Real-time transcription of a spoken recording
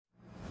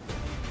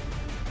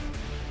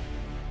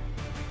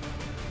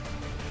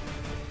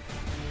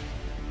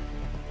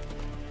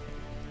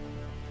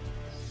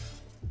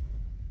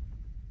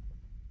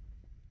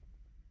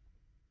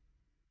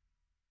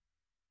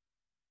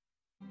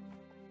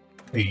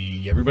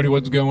Hey everybody,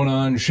 what's going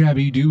on?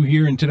 ShabbyDoo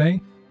here, and today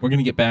we're going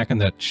to get back on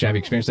that Shabby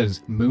experience that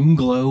is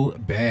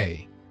Moonglow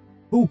Bay.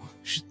 Oh,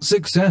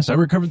 success! I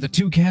recovered the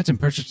 2 cats and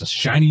purchased a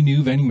shiny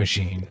new vending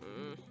machine.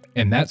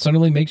 And that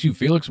suddenly makes you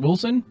Felix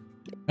Wilson?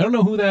 I don't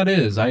know who that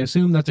is. I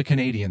assume that's a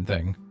Canadian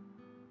thing.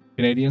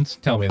 Canadians,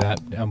 tell me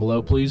that down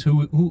below, please.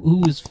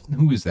 Who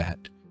is that?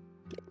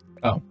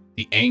 Oh,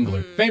 the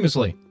angler,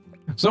 famously.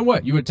 So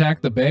what, you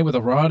attack the bay with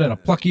a rod and a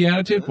plucky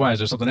attitude? Why, is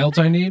there something else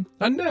I need?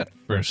 A net,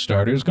 for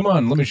starters. Come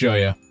on, let me show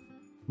you.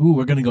 Ooh,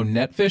 we're gonna go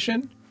net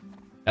fishing?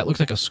 That looks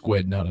like a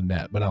squid, not a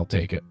net, but I'll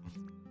take it.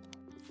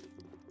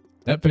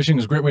 Net fishing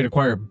is a great way to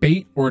acquire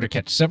bait or to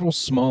catch several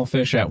small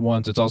fish at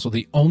once. It's also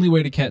the only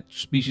way to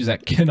catch species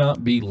that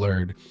cannot be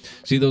lured.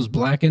 See those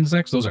black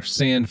insects? Those are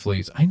sand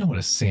fleas. I know what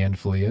a sand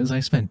flea is. I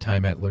spent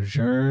time at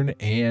Lejeune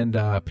and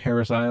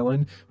Paris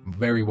Island. I'm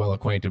very well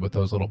acquainted with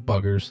those little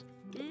buggers.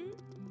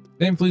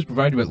 Sand fleas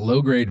provide you with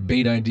low-grade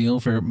bait ideal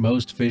for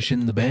most fish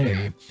in the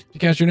bay. To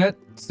cast your net,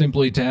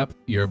 simply tap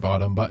your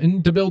bottom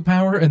button to build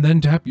power, and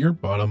then tap your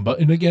bottom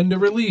button again to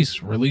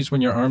release. Release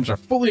when your arms are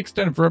fully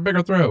extended for a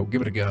bigger throw.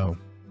 Give it a go.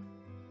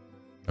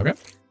 Okay.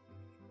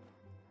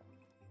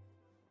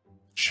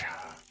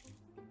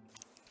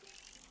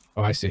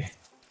 Oh, I see.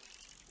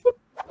 Whoop.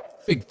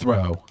 Big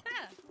throw.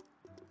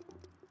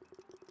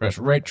 Press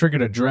right trigger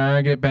to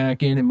drag it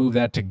back in and move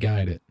that to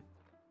guide it.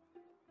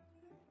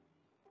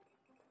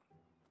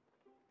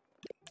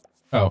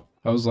 Oh,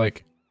 I was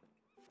like...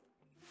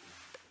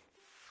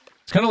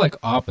 It's kind of like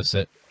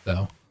opposite,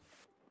 though.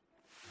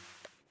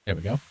 There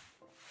we go.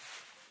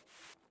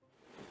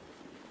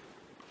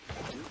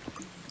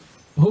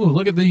 Ooh,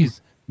 look at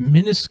these.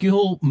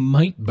 Minuscule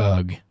mite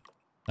bug.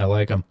 I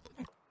like them.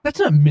 That's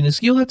not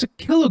minuscule, that's a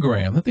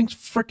kilogram. That thing's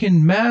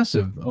freaking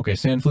massive. Okay,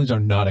 sand fleas are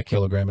not 1.5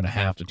 kilograms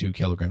to 2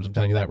 kilograms. I'm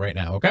telling you that right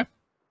now, okay?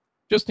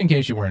 Just in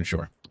case you weren't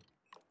sure.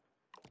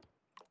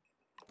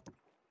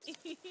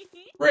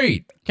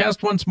 Great!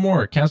 Cast once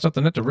more. Cast out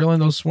the net to reel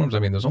in those swarms. I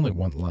mean, there's only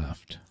one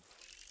left.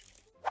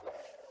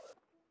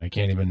 I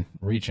can't even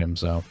reach him,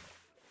 so...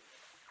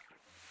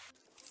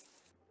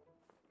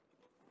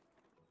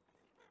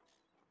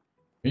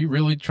 Are you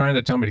really trying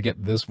to tell me to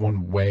get this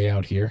one way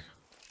out here?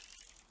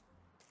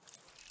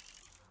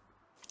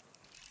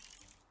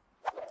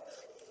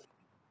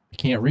 I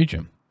can't reach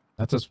him.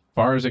 That's as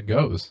far as it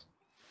goes.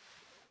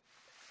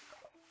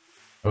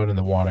 Throw it in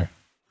the water.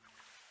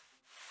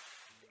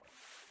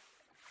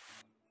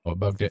 Oh, it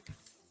bugged it.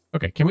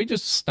 Okay, can we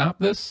just stop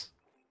this?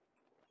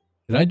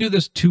 Did I do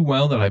this too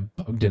well that I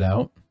bugged it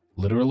out?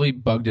 Literally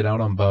bugged it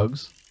out on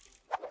bugs?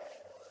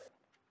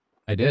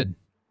 I did.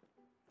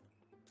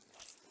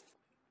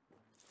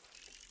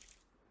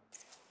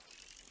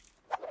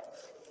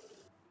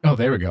 Oh,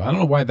 there we go. I don't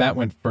know why that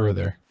went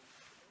further.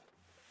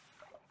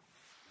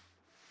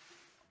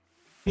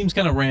 Seems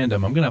kind of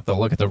random. I'm going to have to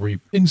look at the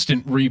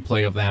instant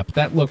replay of that, but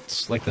that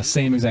looks like the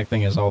same exact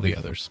thing as all the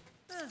others.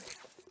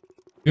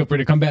 Feel free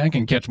to come back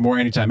and catch more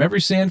anytime. Every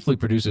sand flea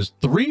produces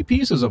 3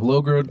 pieces of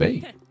low-grade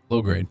bait.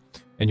 Low-grade.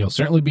 And you'll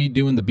certainly be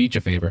doing the beach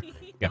a favor.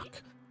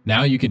 Yuck.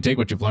 Now you can take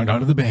what you've learned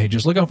onto the bay.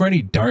 Just look out for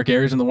any dark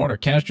areas in the water.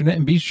 Cast your net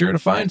and be sure to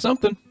find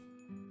something.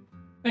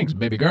 Thanks,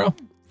 baby girl.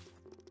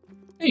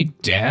 Hey,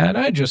 Dad,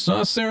 I just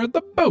saw Sarah at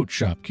the boat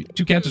shop.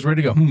 2 cats is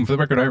ready to go. For the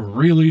record, I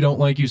really don't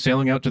like you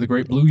sailing out to the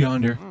great blue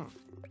yonder.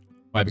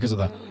 Why, because of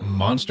the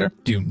monster?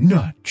 Do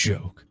not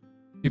joke.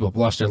 People have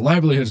lost their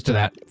livelihoods to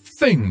that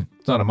thing.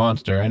 It's not a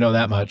monster, I know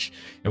that much.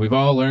 And we've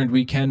all learned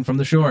we can from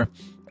the shore.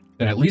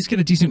 Then at least get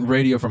a decent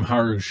radio from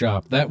Haru's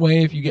shop. That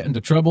way, if you get into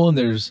trouble and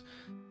there's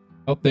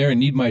out there and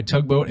need my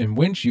tugboat and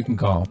winch, you can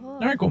call.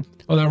 Alright, cool.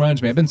 Oh, that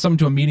reminds me. I've been summoned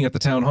to a meeting at the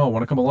town hall.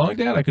 Want to come along,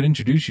 Dad? I could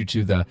introduce you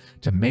to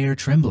Mayor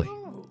Tremblay.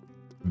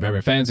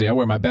 Very fancy. I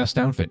wear my best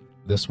outfit.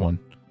 This one.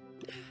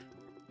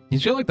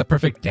 He's got like the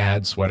perfect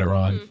dad sweater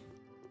on.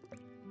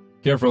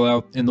 Careful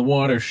out in the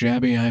water,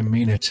 Shabby. I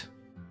mean it.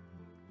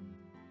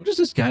 What is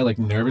this guy like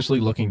nervously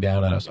looking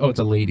down at us? Oh, it's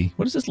a lady.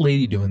 What is this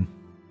lady doing?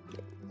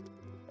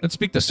 Let's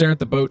speak to Sarah at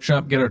the boat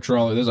shop. Get our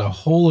trawler. There's a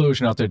whole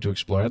ocean out there to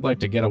explore. I'd like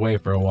to get away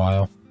for a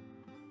while. All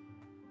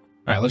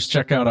right, let's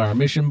check out our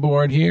mission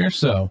board here.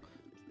 So,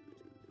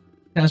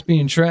 task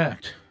being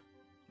tracked.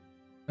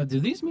 Do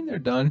these mean they're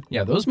done?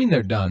 Yeah, those mean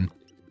they're done.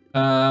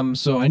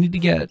 So I need to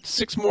get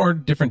 6 more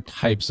different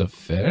types of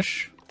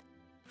fish.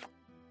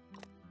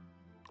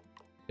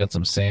 Got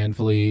some sand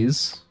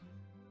fleas.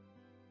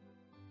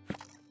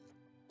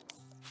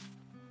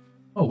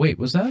 Oh, wait,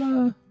 was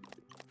that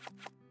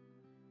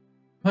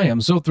Hi, I'm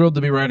so thrilled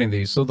to be writing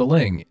these. So the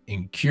Ling,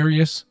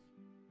 incurious,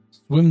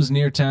 swims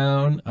near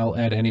town. I'll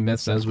add any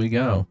myths as we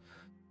go.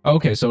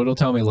 Okay, so it'll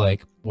tell me,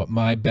 like, what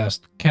my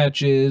best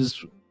catch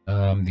is,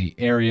 the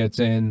area it's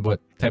in, what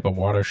type of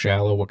water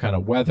shallow, what kind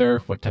of weather,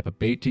 what type of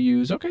bait to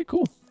use. Okay,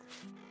 cool.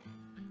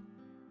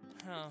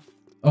 Huh.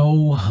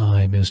 Oh,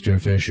 hi, Mr.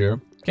 Fisher.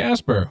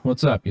 Casper,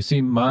 what's up? You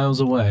seem miles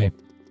away.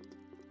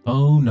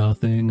 Oh,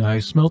 nothing. I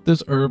smelt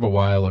this herb a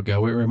while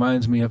ago. It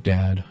reminds me of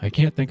Dad. I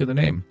can't think of the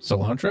name.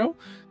 Cilantro?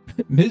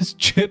 Ms.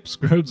 Chips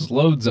grows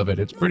loads of it.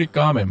 It's pretty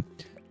common.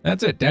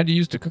 That's it. Dad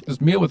used to cook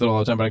this meal with it all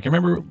the time, but I can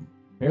remember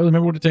barely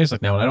remember what it tastes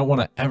like now, and I don't want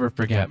to ever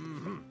forget.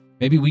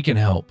 Maybe we can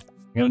help.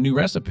 I got a new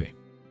recipe.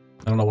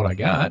 I don't know what I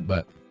got,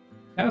 but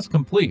task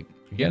complete.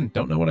 Again,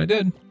 don't know what I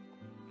did.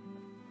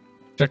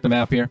 Check the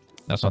map here.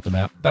 That's not the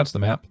map. That's the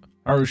map.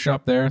 Haru's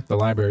shop there. The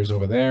library's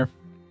over there.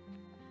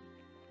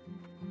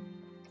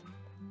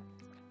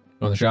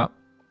 Go in the shop.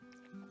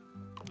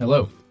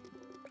 Hello.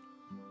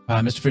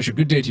 Mr. Fisher,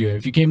 good day to you.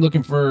 If you came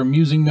looking for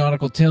amusing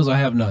nautical tales, I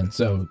have none,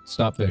 so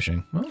stop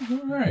fishing. Well,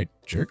 alright,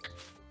 jerk.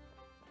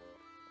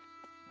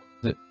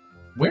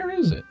 Where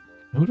is it?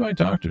 Who do I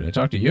talk to? Did I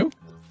talk to you?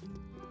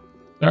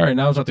 Alright,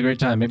 now's not the great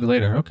time. Maybe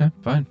later. Okay,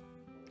 fine.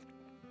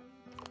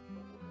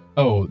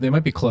 Oh, they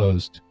might be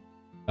closed.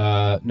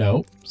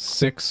 No.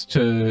 6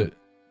 to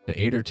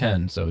 8 or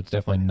 10, so it's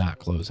definitely not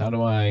closed. How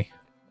do I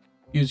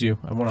use you?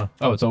 I wanna...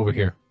 Oh, it's over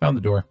here. Found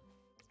the door.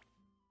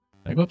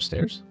 Can I go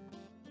upstairs?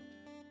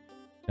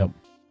 Nope.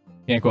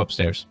 Can't go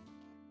upstairs.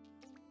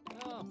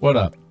 What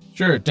up?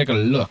 Sure, take a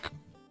look.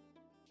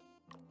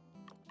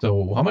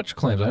 So, how much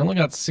clams? I only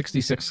got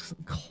 66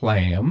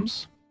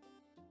 clams.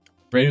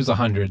 Rate is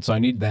 100, so I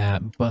need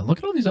that. But look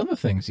at all these other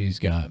things he's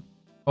got.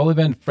 All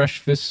event fresh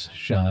fish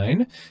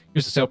shine.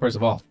 Here's the sale price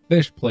of all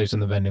fish placed in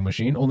the vending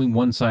machine. Only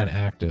one sign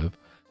active.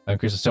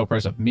 Increase the sale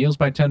price of meals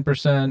by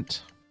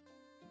 10%.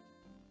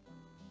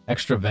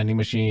 Extra vending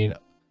machine.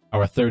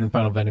 Our third and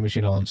final vending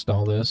machine. I'll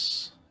install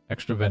this.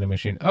 Extra vending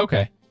machine.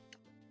 Okay.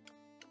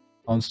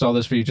 I'll install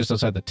this for you just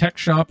outside the tech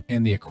shop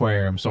and the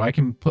aquarium. So I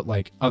can put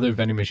like other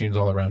vending machines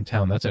all around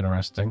town. That's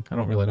interesting. I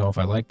don't really know if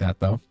I like that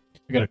though.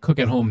 I gotta cook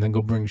at home, then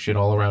go bring shit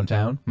all around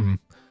town.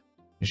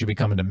 You should be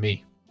coming to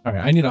me.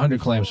 Alright, I need 100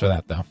 clams for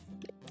that though.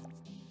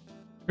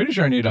 Pretty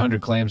sure I need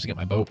 100 clams to get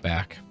my boat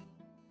back.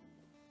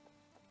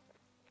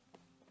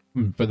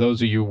 For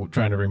those of you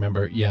trying to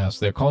remember, yes,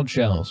 they're called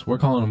shells. We're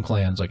calling them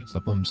clams like it's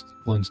the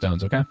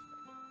Flintstones, okay?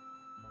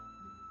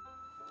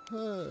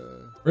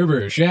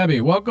 River,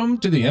 Shabby, welcome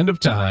to the end of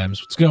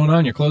times. What's going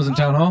on? You're closing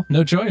town hall?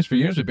 No choice. For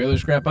years, we barely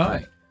scrap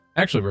by.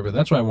 Actually, River,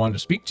 that's why I wanted to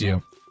speak to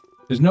you.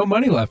 There's no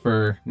money left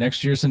for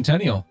next year's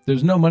centennial.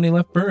 There's no money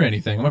left for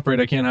anything. I'm afraid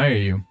I can't hire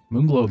you.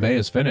 Moonglow Bay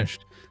is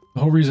finished.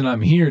 The whole reason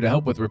I'm here to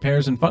help with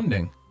repairs and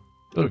funding.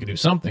 So we can do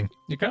something.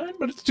 You're kind,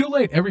 but it's too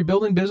late. Every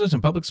building, business,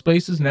 and public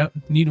spaces now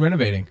need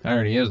renovating.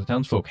 Irony is, the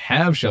townsfolk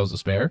have shells to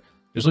spare.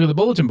 Just look at the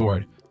bulletin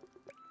board.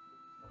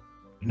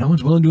 No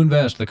one's willing to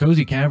invest. The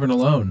cozy cavern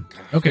alone.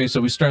 Okay,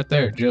 so we start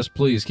there. Just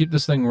please keep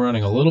this thing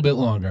running a little bit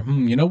longer.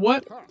 You know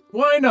what?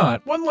 Why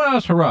not? One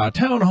last hurrah.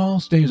 Town hall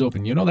stays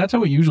open. You know, that's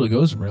how it usually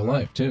goes in real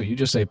life, too. You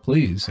just say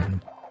please,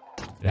 and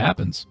it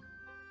happens.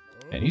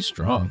 And he's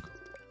strong.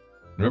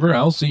 River,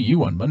 I'll see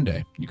you on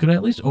Monday. You could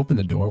at least open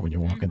the door when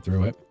you're walking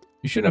through it.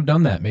 You shouldn't have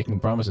done that, making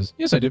promises.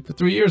 Yes, I did. For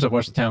 3 years, I've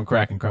watched the town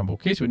crack and crumble.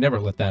 Casey would never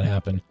let that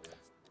happen.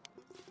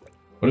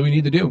 What do we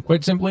need to do?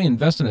 Quite simply,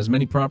 invest in as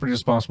many properties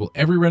as possible.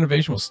 Every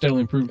renovation will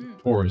steadily improve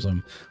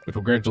tourism, which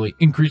will gradually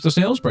increase the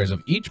sales price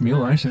of each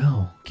meal I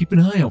sell. Keep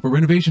an eye out for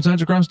renovation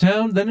signs across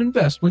town, then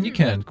invest when you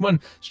can. Come on,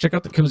 let's check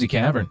out the cozy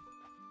cavern.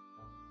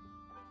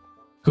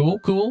 Cool,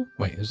 cool.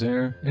 Wait, is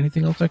there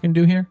anything else I can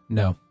do here?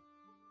 No. All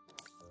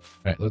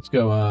right, let's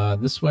go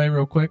this way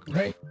real quick.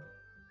 Right.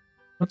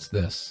 What's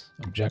this?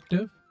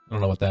 Objective? I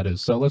don't know what that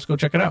is, so let's go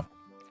check it out.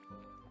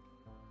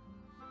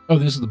 Oh,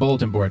 this is the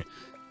bulletin board.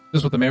 This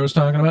is what the mayor was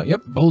talking about?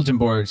 Yep, bulletin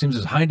board. Seems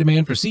there's high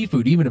demand for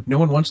seafood, even if no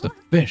one wants to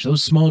fish.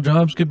 Those small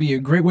jobs could be a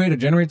great way to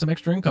generate some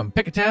extra income.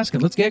 Pick a task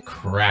and let's get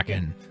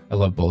cracking. I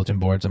love bulletin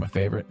boards. They're my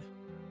favorite.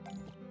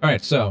 All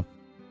right, so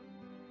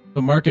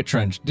the market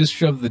trend,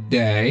 dish of the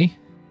day.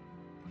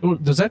 Oh,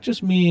 does that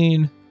just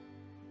mean,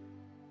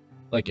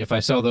 like, if I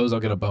sell those, I'll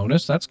get a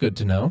bonus? That's good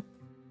to know.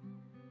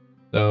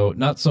 So,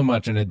 not so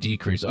much in a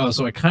decrease. Oh,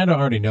 so I kind of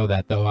already know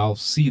that, though. I'll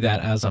see that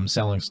as I'm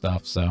selling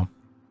stuff, so...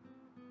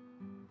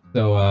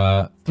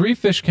 So, 3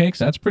 fish cakes,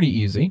 that's pretty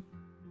easy.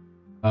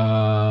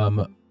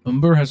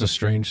 Umber has a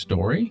strange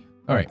story.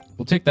 Alright,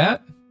 we'll take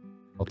that.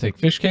 I'll take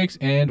fish cakes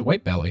and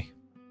white belly.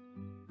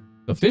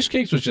 So fish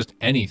cakes was just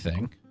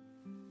anything.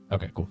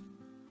 Okay, cool.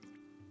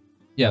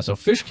 Yeah, so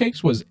fish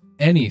cakes was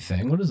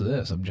anything. What is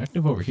this?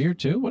 Objective over here,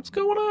 too? What's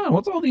going on?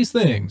 What's all these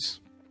things?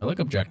 I like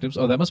objectives.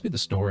 Oh, that must be the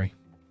story.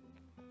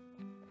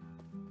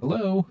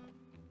 Hello?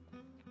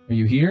 Are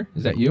you here?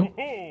 Is that you?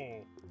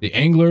 The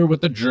angler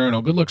with the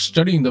journal. Good luck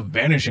studying the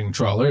vanishing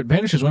trawler. It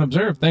vanishes when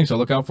observed. Thanks, I'll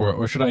look out for it.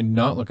 Or should I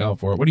not look out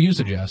for it? What do you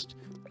suggest?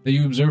 That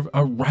you observe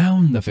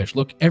around the fish.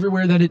 Look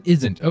everywhere that it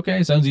isn't.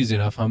 Okay, sounds easy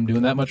enough. I'm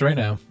doing that much right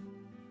now.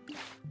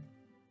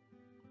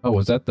 Oh,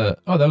 was that the...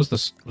 Oh, that was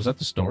the... Was that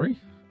the story?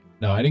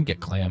 No, I didn't get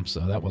clams, so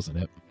that wasn't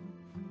it.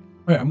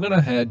 All right, I'm going to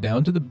head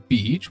down to the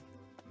beach.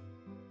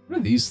 What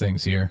are these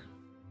things here?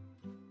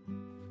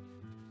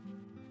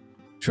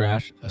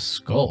 Trash. A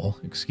skull.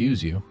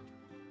 Excuse you.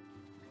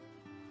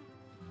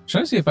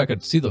 Trying to see if I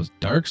could see those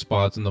dark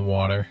spots in the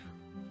water.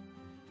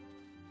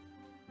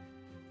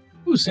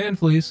 Ooh, sand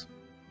fleas.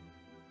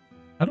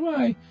 How do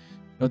I...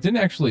 No, it didn't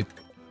actually...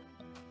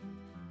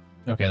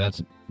 Okay,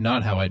 that's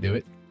not how I do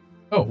it.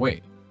 Oh,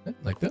 wait.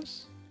 Like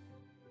this?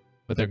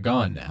 But they're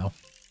gone now.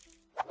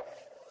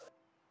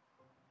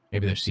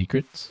 Maybe they're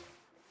secrets?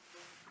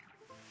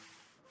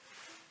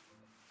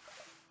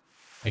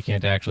 I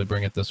can't actually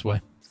bring it this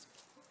way. It's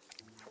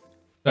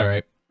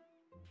alright.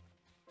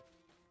 I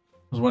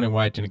was wondering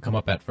why it didn't come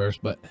up at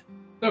first, but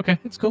okay,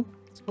 it's cool.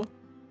 It's cool.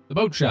 The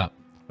boat shop.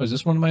 Oh, is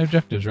this one of my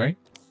objectives, right?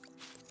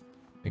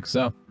 I think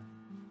so.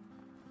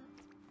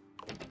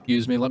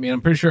 Excuse me, let me in.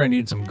 I'm pretty sure I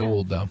need some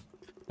gold, though.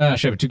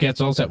 Shabby, 2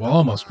 cats all set. Well,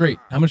 almost. Great.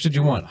 How much did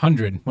you want?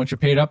 100. Once you're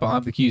paid up, I'll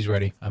have the keys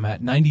ready. I'm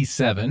at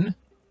 97.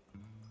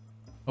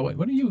 Oh, wait,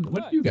 what do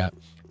you got?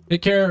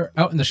 Take care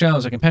out in the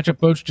shallows. I can patch up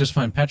boats just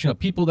fine. Patching up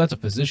people, that's a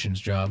physician's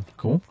job.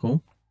 Cool,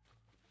 cool.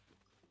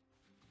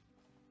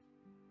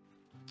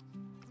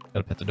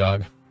 Gotta pet the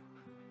dog.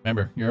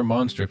 Remember, you're a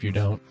monster if you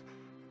don't.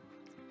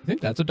 You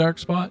think that's a dark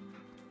spot?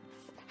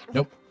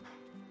 Nope.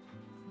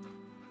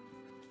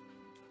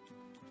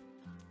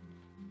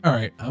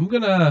 Alright, I'm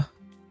gonna...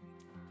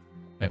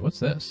 Wait, what's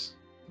this?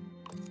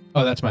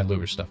 Oh, that's my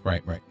lure stuff.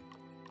 Right, right.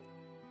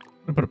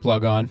 I'm gonna put a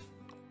plug on.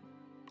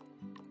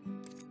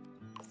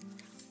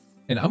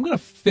 And I'm gonna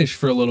fish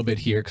for a little bit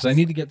here, because I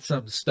need to get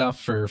some stuff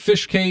for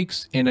fish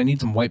cakes, and I need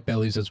some white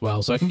bellies as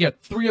well. So I can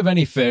get 3 of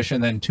any fish,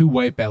 and then 2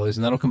 white bellies,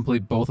 and that'll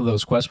complete both of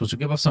those quests, which will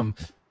give us some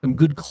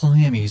good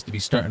clammies to be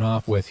starting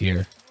off with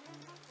here.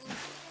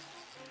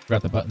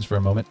 Forgot the buttons for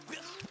a moment.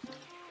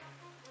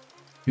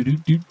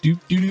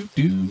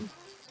 Do-do-do-do-do-do-do.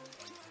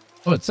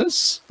 Oh, it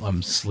says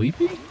I'm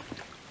sleepy?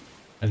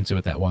 I didn't see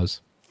what that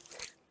was.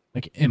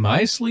 Like, am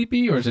I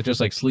sleepy, or is it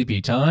just like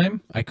sleepy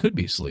time? I could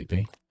be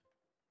sleepy.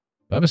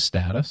 Do I have a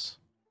status?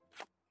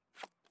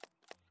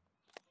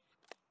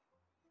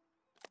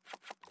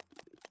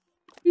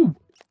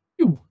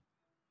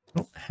 I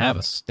don't have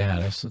a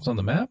status. It's on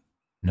the map?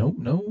 Nope,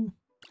 no.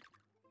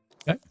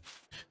 Okay.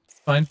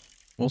 Fine.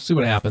 We'll see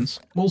what happens.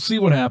 We'll see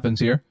what happens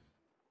here.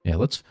 Yeah,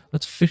 let's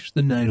fish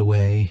the night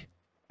away.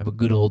 Have a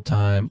good old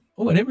time.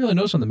 Oh, I didn't really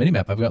notice on the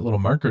minimap. I've got little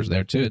markers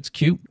there, too. It's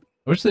cute.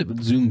 I wish they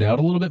zoomed out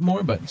a little bit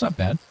more, but it's not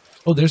bad.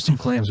 Oh, there's some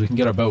clams. We can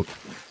get our boat.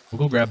 We'll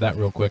go grab that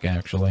real quick,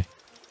 actually.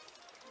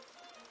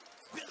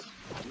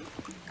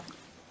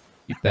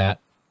 Keep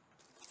that.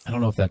 I don't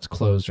know if that's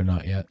closed or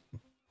not yet.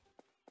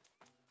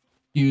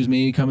 Excuse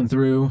me, coming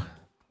through.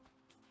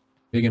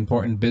 Big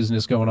important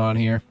business going on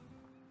here.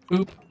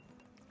 Boop.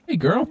 Hey,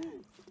 girl.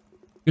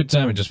 Good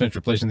time. I just finished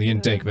replacing the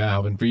intake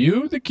valve. And for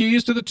you, the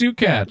keys to the 2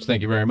 cats.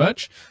 Thank you very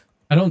much.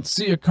 I don't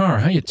see a car.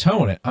 How you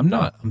towing it? I'm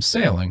not. I'm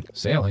sailing.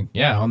 Sailing?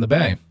 Yeah, on the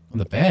bay. On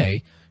the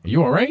bay? Are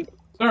you alright?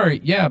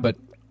 Sorry, yeah, but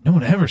no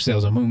one ever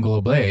sails on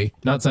Moonglow Bay.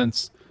 Not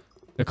since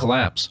the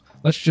collapse.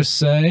 Let's just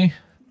say...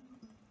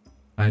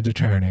 tides are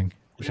turning.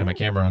 Wish I had my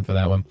camera on for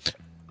that one.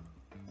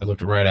 I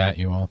looked right at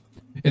you all.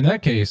 In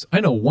that case, I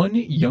know one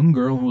young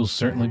girl who will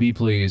certainly be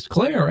pleased.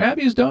 Claire,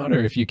 Abby's daughter.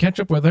 If you catch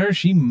up with her,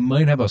 she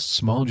might have a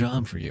small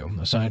job for you.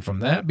 Aside from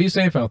that, be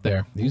safe out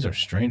there. These are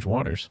strange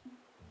waters.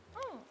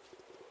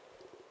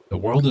 The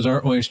world is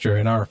our oyster,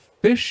 and our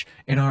fish,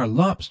 and our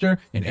lobster,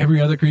 and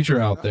every other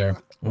creature out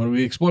there. What do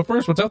we explore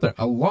first? What's out there?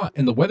 A lot,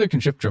 and the weather can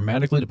shift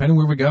dramatically depending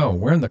where we go.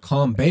 We're in the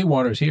calm bay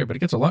waters here, but it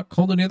gets a lot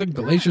colder near the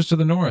glaciers to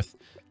the north.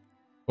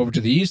 Over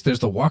to the east, there's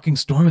the walking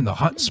storm and the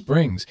hot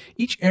springs.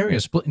 Each area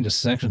is split into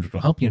sections which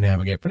will help you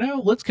navigate. For now,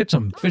 let's catch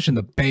some fish in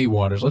the bay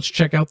waters. Let's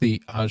check out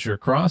the Azure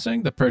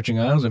Crossing, the Perching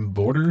Isles, and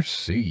Border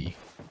Sea.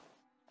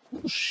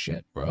 Oh,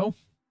 shit, bro.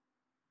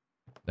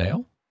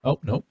 Sail? Oh,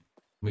 nope.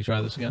 Let me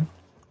try this again.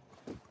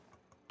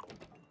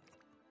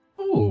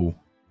 Oh.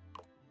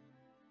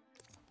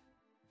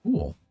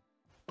 Cool.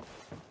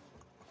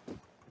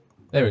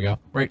 There we go.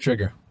 Right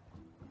trigger.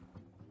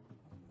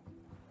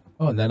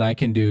 Oh, and then I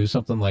can do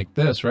something like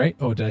this, right?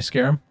 Oh, did I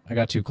scare him? I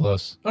got too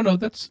close. Oh, no,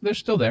 they're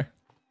still there.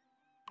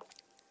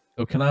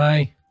 So can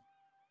I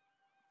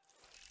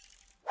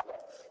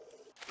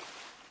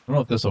don't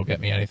know if this will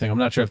get me anything. I'm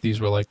not sure if these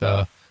were like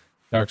the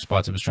dark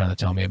spots it was trying to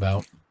tell me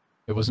about.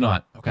 It was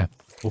not. Okay,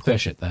 we'll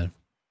fish it then.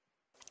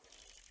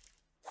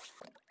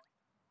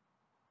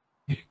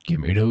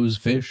 Give me those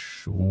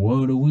fish.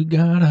 What do we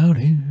got out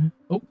here?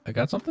 Oh, I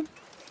got something.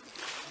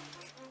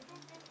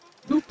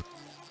 Boop.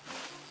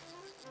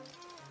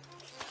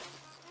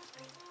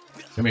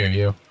 Come here,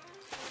 you.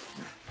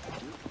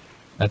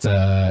 That's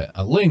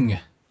a ling.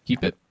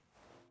 Keep it.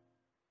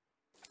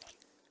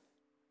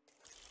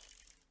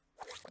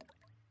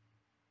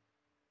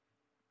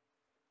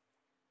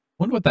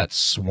 Wonder what that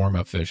swarm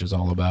of fish is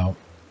all about.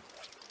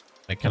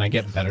 Like, can I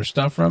get better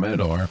stuff from it,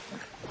 or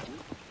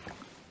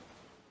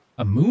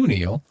a moon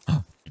eel?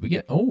 Oh, do we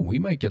get? Oh, we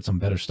might get some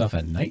better stuff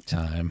at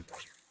nighttime.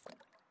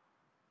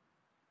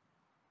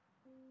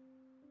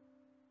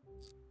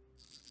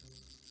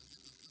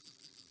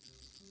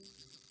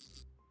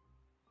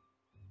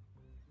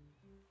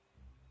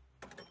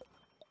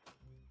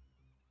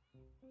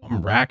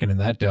 I'm racking in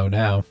that dough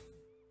now.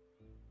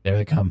 There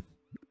they come.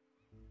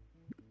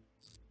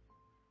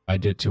 I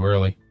did too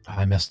early.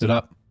 I messed it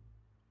up.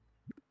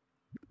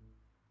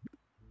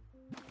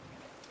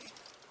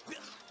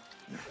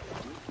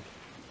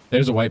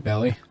 There's a white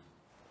belly.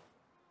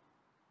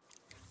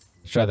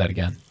 Let's try that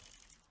again.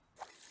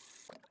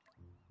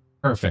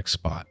 Perfect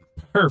spot.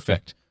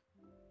 Perfect.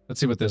 Let's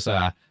see what this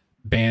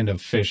band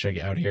of fish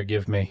out here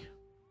give me.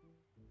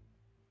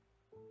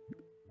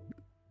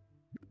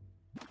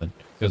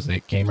 because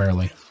they came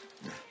early.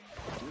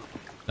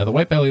 Now the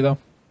white belly, though.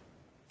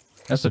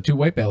 That's the 2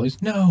 white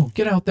bellies. No,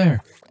 get out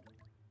there.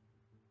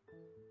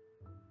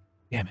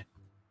 Damn it.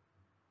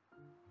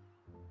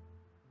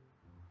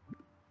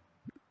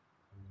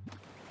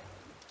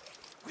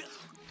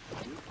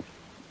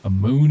 A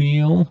moon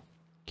eel.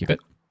 Keep it.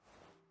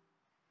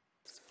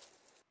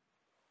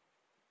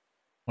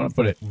 I want to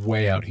put it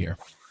way out here.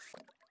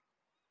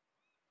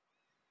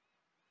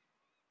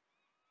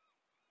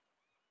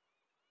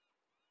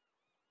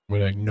 I'm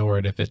going to ignore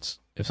it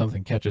if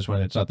something catches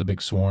when it's not the big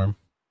swarm.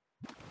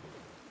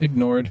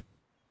 Ignored.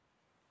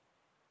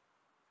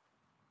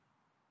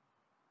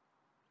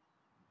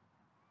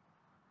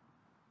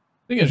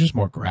 I think it's just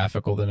more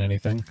graphical than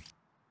anything.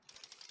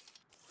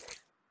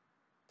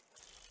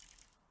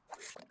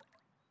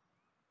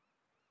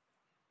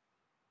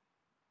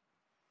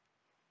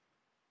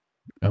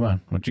 Come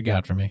on, what you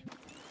got for me?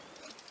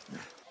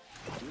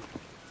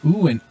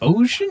 Ooh, an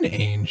ocean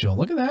angel.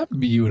 Look at that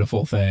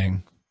beautiful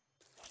thing.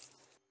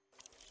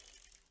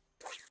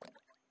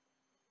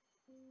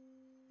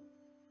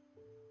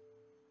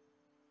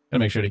 Gotta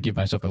make sure to give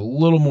myself a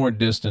little more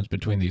distance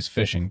between these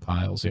fishing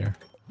piles here.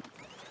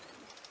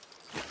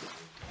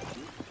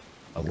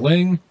 A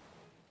ling.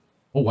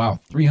 Oh, wow.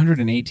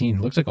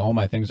 318. Looks like all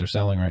my things are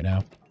selling right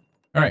now.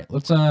 All right,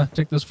 let's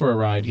take this for a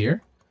ride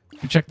here.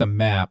 We check the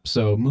map.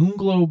 So,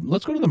 Moonglow.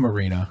 Let's go to the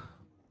marina.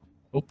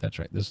 Oh, that's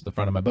right. This is the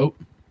front of my boat.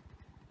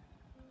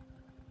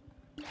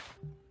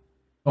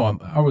 Oh,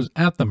 I was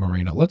at the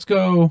marina. Let's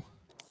go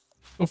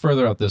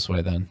further out this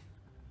way then.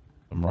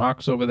 Some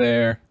rocks over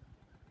there.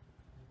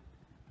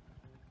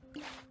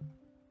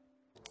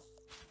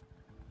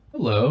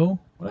 Hello.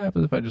 What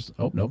happens if I just...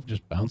 Oh, nope.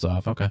 Just bounce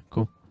off. Okay,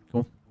 cool.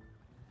 Cool.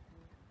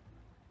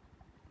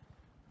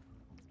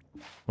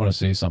 Want to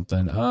see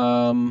something.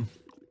 Oh,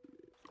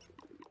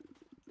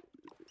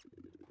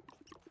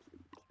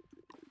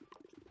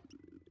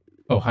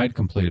 hide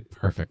completed.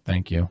 Perfect.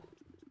 Thank you.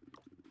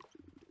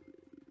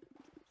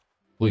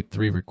 Complete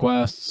 3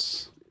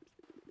 requests.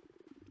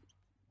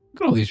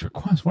 Look at all these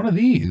requests. What are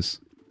these?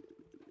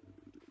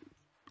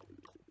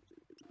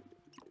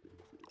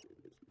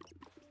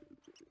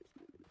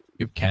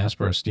 Give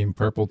Casper a steamed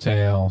purple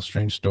tail.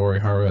 Strange story.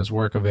 Haru has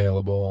work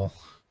available.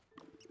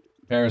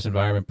 Paris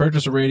environment.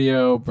 Purchase a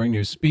radio. Bring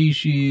new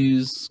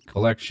species.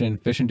 Collection.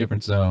 Fish in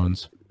different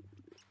zones.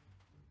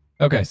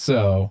 Okay,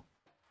 so...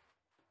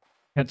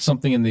 Had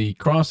something in the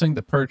crossing,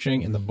 the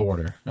perching, and the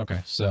border. Okay,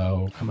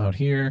 so come out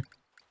here.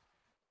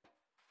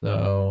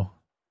 So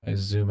I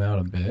zoom out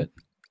a bit.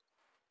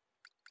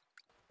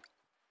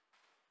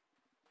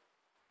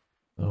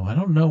 Oh, I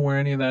don't know where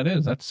any of that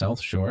is. That's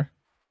South Shore.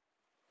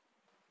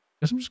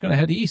 Guess I'm just gonna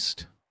head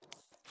east.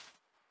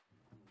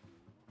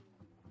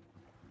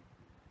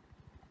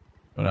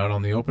 Going out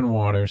on the open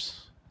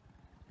waters.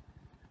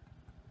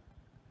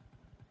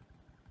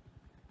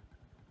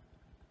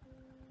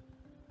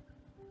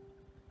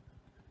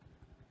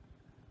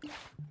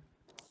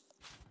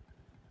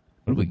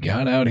 What do we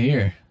got out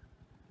here?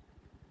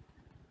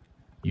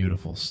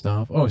 Beautiful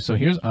stuff. Oh, so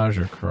here's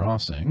Azure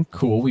Crossing.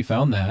 Cool, we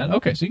found that.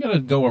 Okay, so you gotta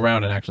go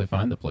around and actually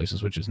find the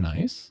places, which is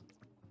nice.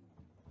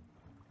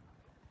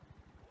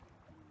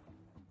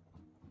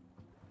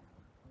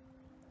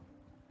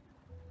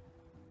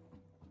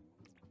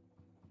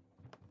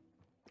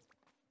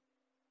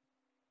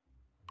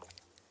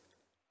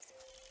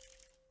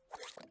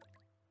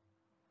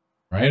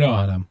 Right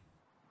on him.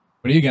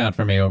 What do you got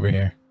for me over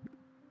here?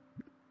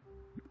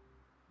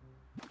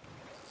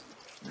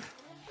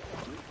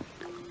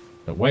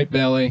 The white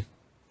belly.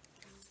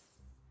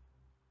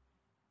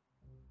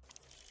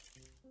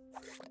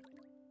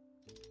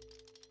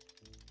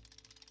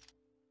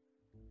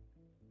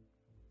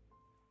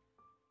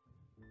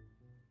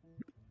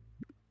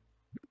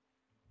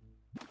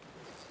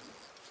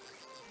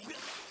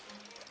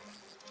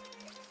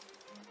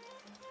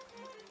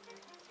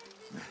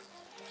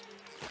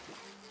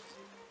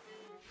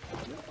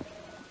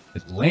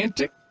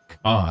 Atlantic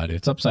cod.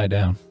 It's upside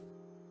down.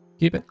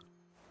 Keep it.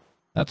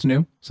 That's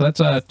new. So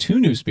that's 2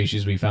 new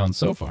species we found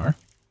so far.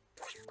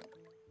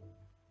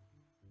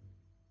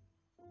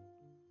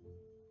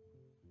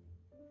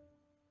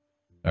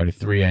 Already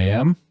 3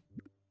 a.m.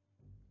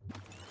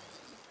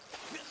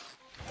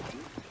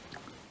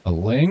 A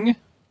ling.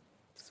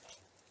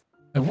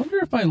 I wonder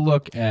if I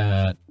look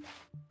at...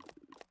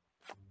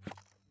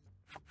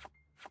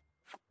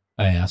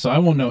 Oh, yeah, so I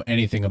won't know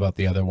anything about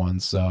the other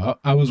ones. So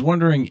I was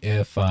wondering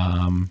if,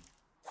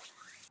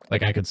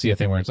 like, I could see a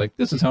thing where it's like,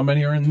 this is how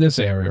many are in this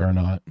area or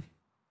not.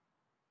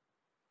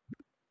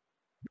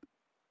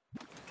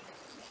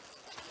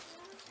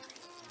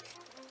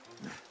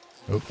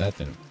 Oop, that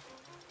didn't.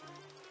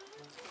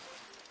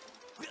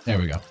 There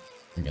we go.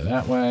 We go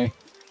that way.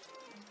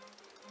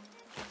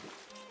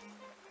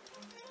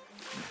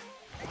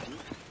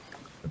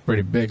 A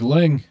pretty big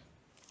ling.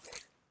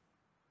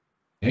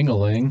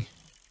 Ding-a-ling.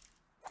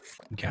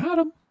 Got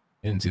him.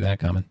 Didn't see that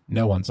coming.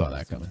 No one saw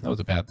that coming. That was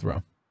a bad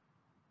throw.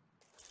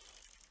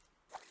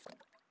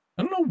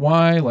 I don't know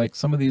why, like,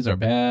 some of these are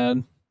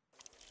bad.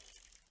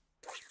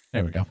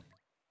 There we go.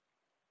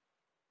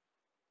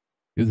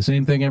 Do the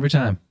same thing every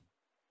time.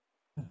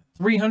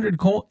 300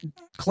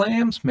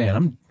 clams?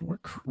 Man, we're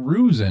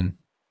cruising.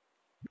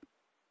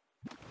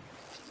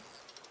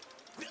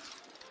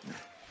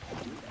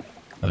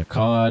 Another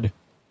cod.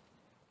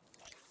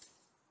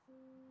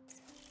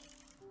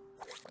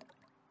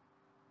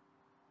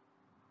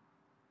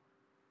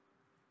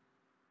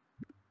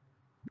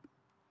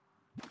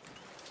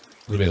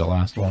 This will be the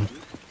last one.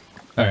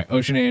 Alright,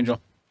 Ocean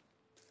Angel.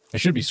 I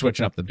should be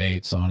switching up the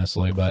baits,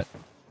 honestly, but...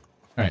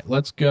 Alright,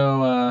 let's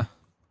go,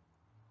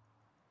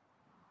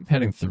 keep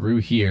heading through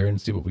here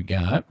and see what we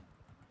got.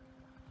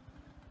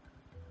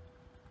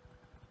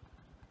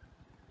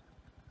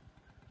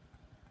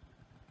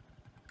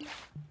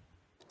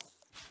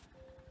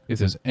 If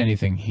there's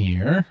anything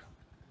here.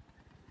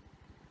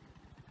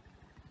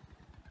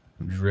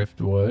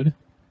 Driftwood.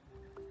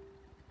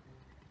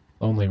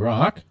 Lonely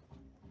Rock.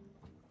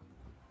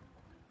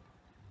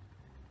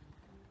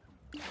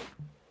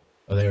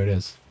 Oh, there it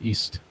is.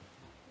 East.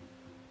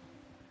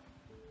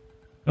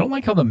 I don't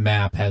like how the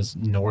map has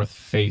north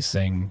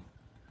facing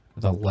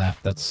the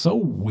left. That's so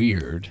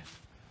weird.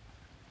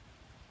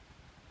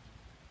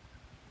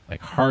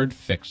 Like hard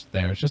fixed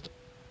there. It's just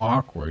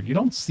awkward. You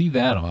don't see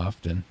that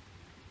often.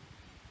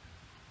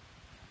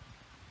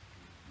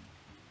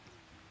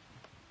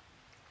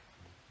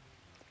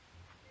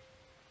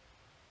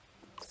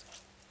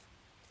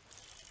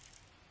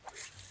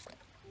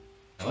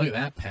 Look at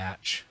that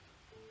patch.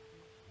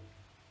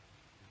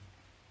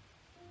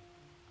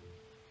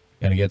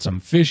 Gotta get some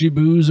fishy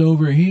boos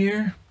over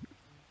here.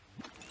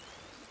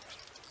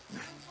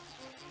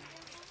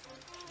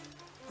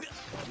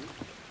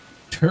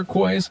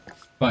 Turquoise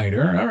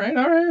fighter. All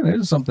right.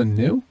 There's something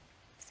new.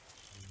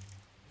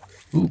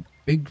 Ooh,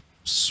 big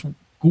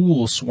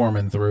school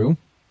swarming through.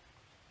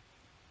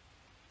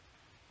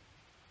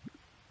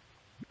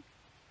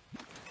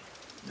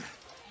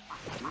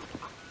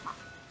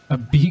 A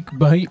beak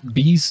bite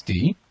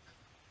beastie.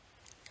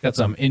 Got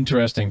some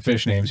interesting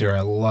fish names here.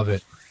 I love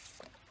it.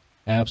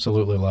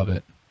 Absolutely love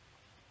it.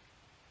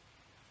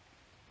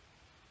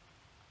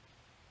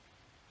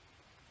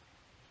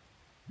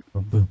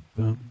 Boom, boom,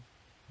 boom.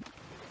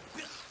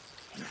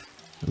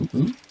 Ooh,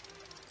 ooh.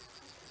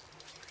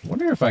 I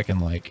wonder if I can,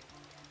 like...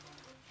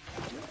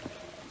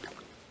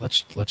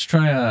 Let's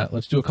try,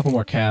 let's do a couple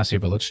more casts here,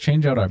 but let's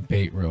change out our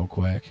bait real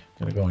quick.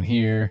 Gonna go in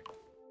here.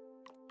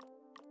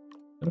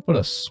 Gonna put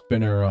a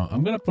spinner on.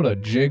 I'm gonna put a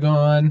jig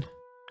on. I'm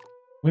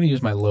gonna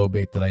use my low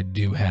bait that I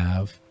do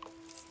have.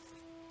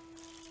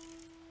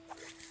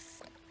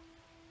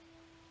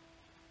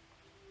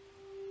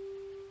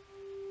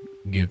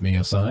 Give me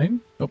a sign.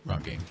 Oh,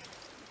 wrong game.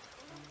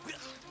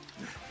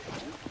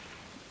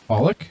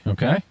 Pollock,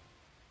 okay.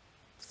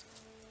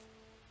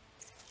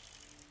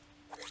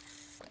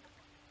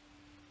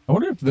 I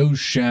wonder if those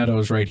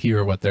shadows right here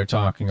are what they're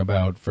talking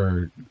about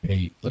for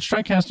bait. Let's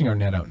try casting our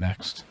net out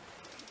next.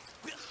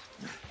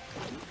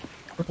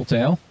 Purple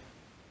tail.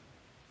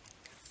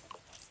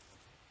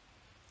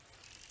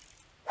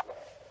 That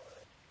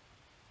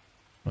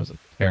was a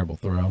terrible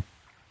throw.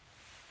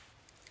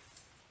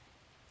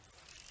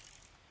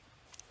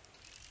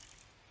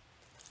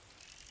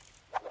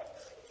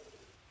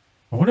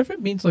 I wonder if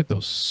it means like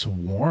those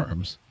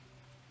swarms.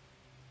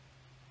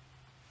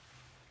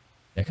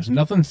 Yeah, because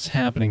nothing's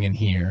happening in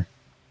here.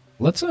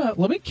 Let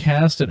me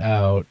cast it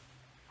out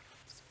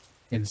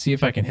and see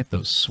if I can hit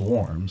those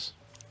swarms.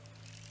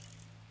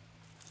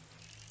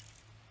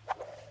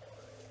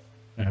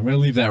 Right, I'm going to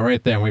leave that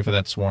right there and wait for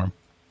that swarm.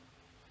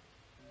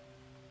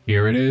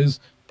 Here it is.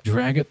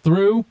 Drag it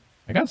through.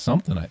 I got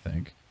something, I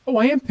think. Oh,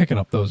 I am picking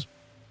up those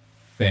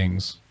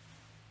things.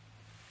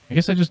 I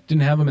guess I just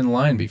didn't have them in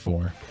line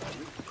before.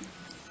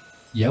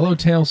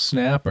 Yellowtail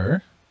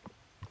snapper.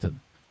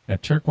 A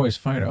turquoise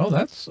fighter. Oh,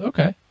 that's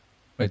okay.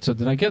 Wait, so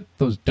did I get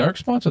those dark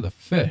spots or the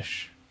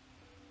fish?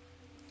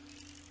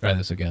 Try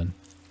this again.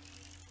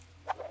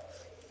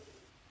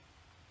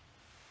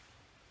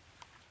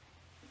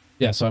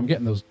 Yeah, so I'm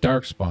getting those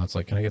dark spots.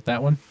 Like, can I get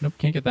that one? Nope,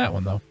 can't get that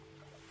one, though.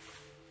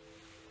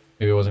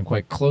 Maybe it wasn't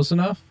quite close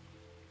enough.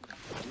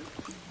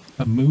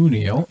 A moon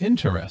eel.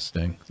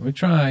 Interesting. Let me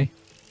try.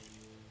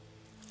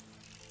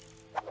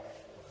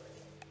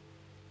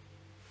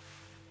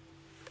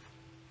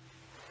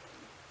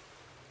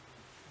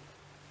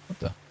 What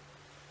the?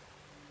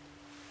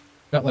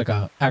 Got like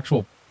a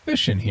actual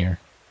fish in here.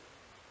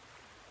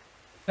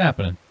 What's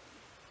happening?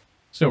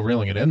 Still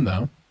reeling it in,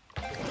 though.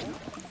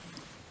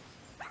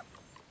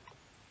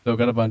 So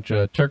got a bunch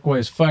of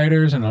turquoise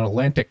fighters and an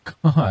Atlantic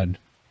cod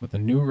with a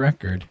new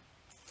record.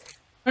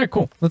 All right,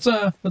 cool. Let's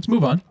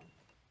move on.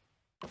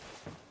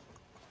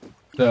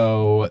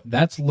 So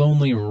that's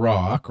Lonely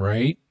Rock,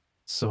 right?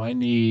 So I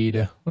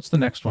need, what's the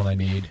next one I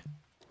need?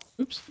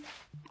 Oops.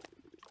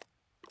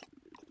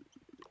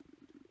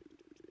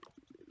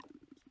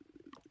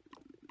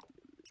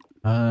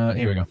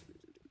 Here we go.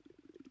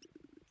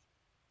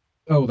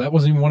 Oh, that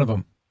wasn't even one of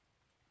them.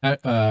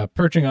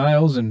 Perching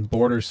Isles and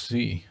Border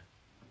Sea.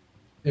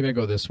 Maybe I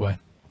go this way.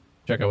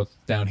 Check out what's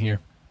down here.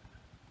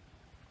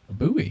 A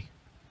buoy.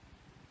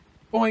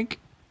 Boink.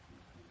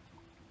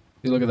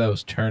 See, look at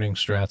those turning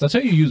strats. That's how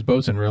you use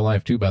boats in real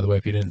life, too, by the way,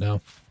 if you didn't know.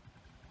 All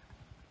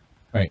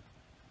right.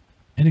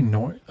 Heading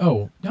north.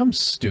 Oh, I'm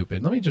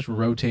stupid. Let me just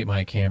rotate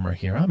my camera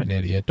here. I'm an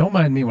idiot. Don't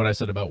mind me what I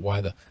said about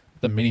why the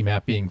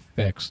mini-map being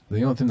fixed.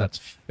 The only thing that's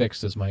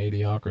fixed is my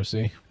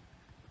idiocracy.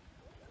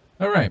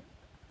 All right.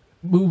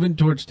 Moving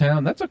towards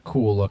town. That's a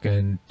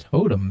cool-looking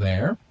totem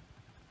there.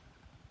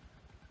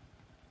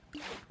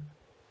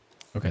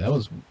 Okay, that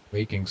was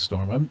Waking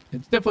Storm.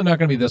 It's definitely not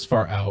going to be this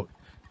far out.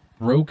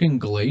 Broken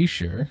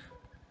Glacier.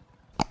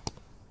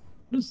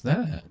 What is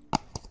that?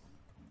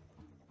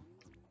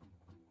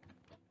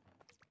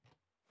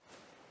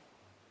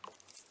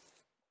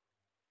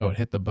 Oh, it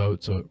hit the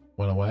boat, so it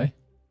went away.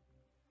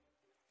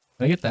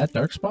 Did I get that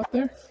dark spot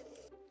there?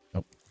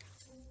 Nope.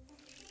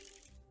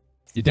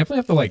 You definitely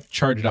have to, like,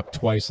 charge it up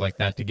twice like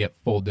that to get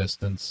full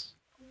distance.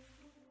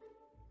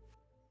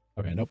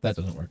 Okay, nope, that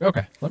doesn't work.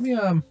 Okay, let me,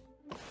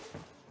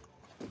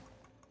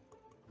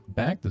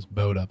 back this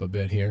boat up a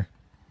bit here.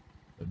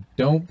 But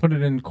don't put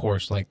it in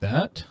course like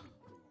that.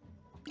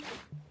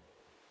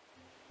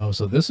 Oh,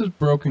 so this is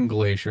Broken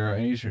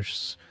Glacier.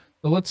 So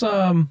let's,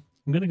 I'm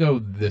gonna go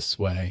this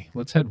way.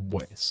 Let's head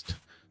west.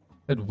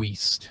 Head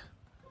west.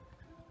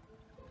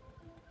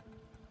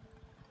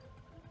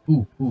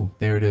 Ooh,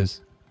 there it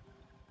is.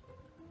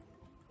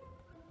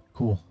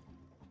 Cool.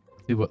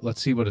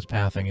 Let's see what his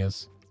pathing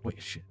is.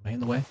 Wait, shit, am I in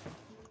the way?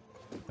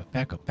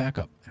 Back up, back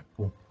up.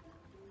 Cool.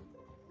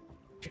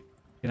 Shit.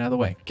 Get out of the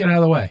way. Get out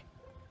of the way.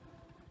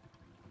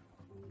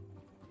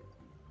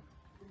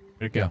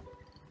 Where'd it go?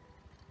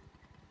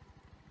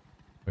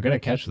 We're gonna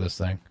catch this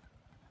thing.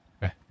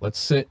 Okay, let's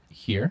sit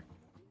here.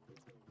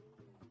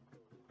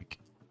 Like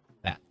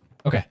that.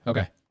 Okay,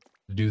 okay.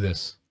 Do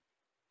this.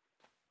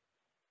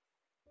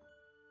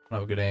 I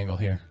have a good angle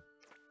here.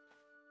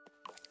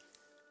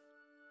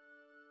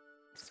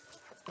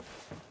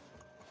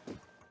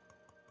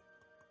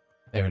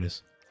 There it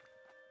is.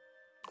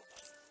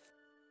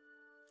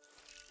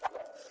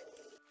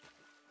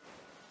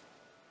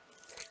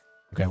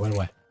 Okay, went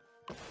away.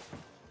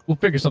 We'll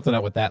figure something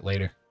out with that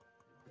later.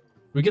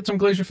 We get some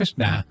glacier fish?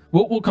 Nah,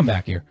 we'll come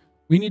back here.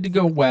 We need to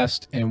go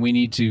west, and we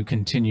need to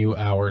continue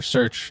our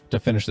search to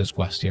finish this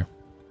quest here.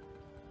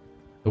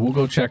 So we'll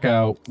go check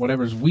out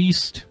whatever's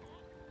west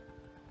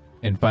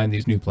and find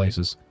these new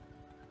places.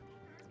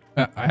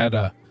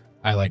 I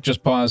like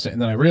just paused,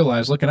 and then I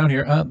realized looking out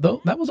here,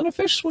 though that wasn't a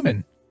fish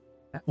swimming.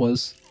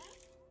 Those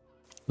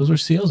were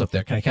seals up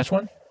there. Can I catch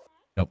one?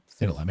 Nope,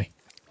 they don't let me.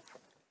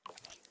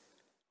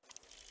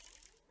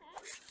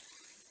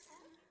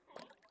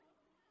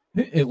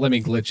 It let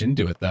me glitch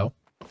into it, though.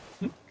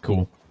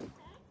 Cool.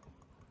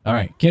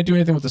 Alright, can't do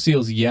anything with the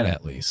seals yet,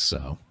 at least,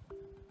 so.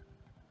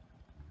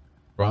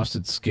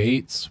 Frosted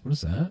skates. What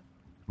is that?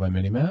 My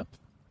mini-map?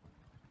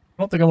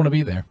 I don't think I want to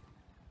be there.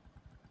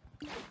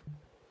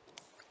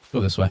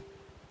 Go this way.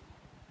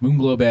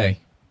 Moonglow Bay.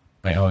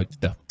 Wait, oh,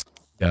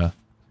 duh.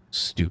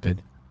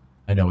 Stupid.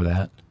 I know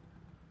that.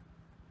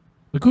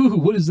 Look, ooh,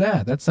 what is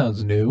that? That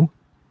sounds new.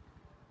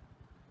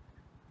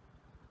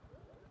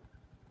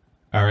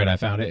 All right, I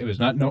found it. It was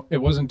it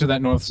wasn't to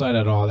that north side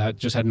at all. That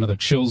just had another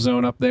chill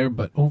zone up there.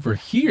 But over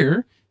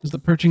here is the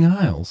Perching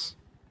Isles.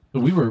 So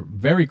we were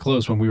very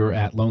close when we were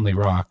at Lonely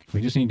Rock.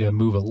 We just need to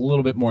move a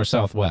little bit more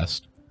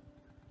southwest.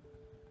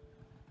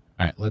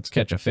 All right, let's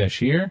catch a fish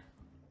here.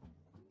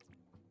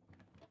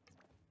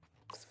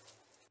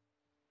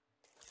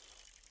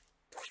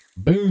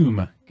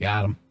 Boom,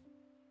 got him.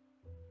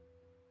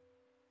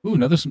 Ooh,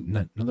 another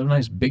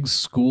nice big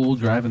school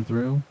driving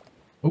through.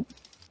 Oh,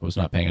 I was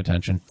not paying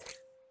attention.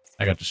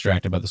 I got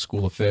distracted by the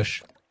school of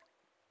fish.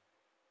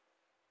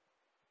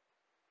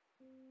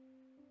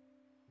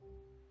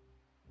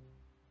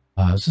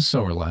 This is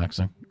so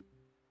relaxing.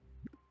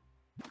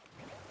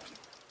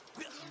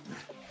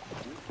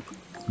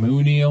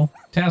 Moon eel.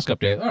 Task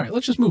update. All right,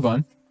 let's just move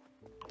on.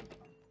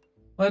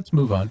 Let's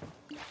move on.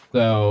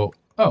 So,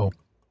 oh,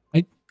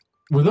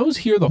 were those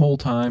here the whole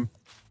time?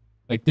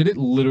 Like, did it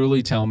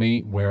literally tell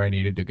me where I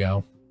needed to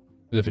go?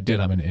 If it did,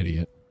 I'm an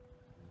idiot.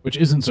 Which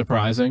isn't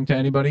surprising to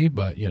anybody,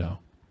 but, you know.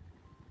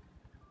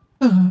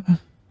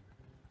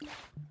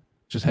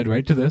 Just head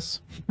right to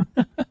this.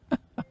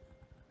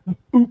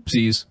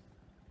 Oopsies.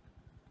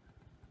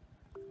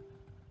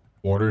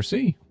 Border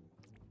C.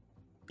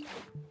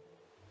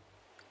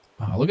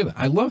 Oh, look at that.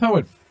 I love how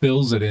it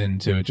fills it in,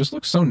 too. It just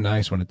looks so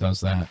nice when it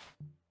does that.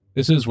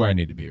 This is where I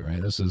need to be,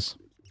 right? This is...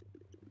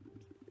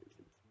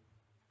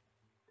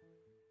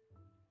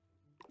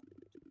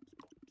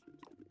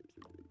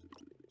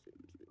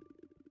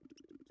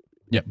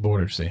 Yep,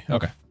 border C.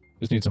 Okay.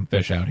 Just need some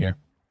fish out here.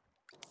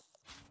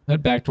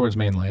 Head back towards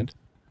mainland.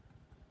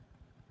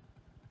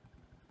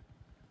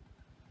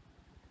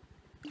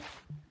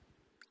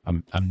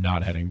 I'm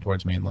not heading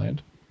towards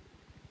mainland.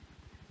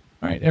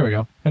 Alright, there we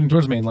go. Heading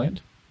towards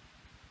mainland.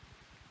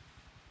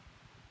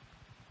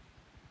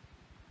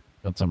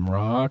 Got some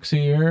rocks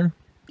here.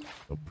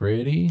 So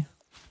pretty.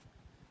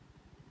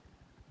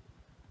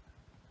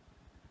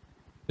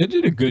 They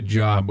did a good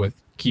job with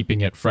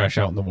keeping it fresh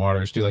out in the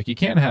waters, too. Like, you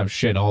can't have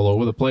shit all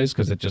over the place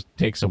because it just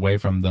takes away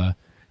from the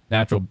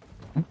Natural...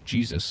 Ooh,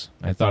 Jesus.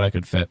 I thought I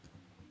could fit.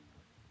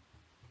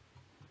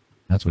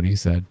 That's what he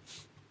said.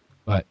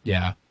 But,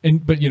 yeah.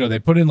 But, you know, they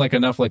put in, like,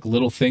 enough, like,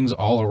 little things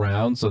all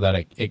around so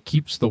that it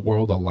keeps the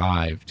world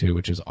alive, too,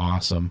 which is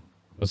awesome.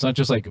 It's not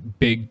just, like,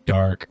 big,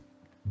 dark,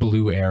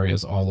 blue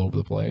areas all over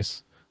the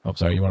place. Oh,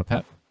 sorry. You want a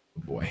pet?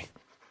 Oh, boy.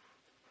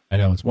 I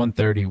know, it's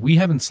 1:30. We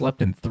haven't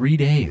slept in 3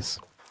 days.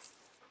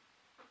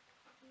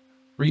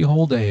 3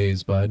 whole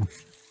days, bud.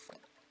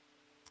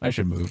 I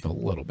should move a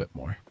little bit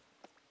more.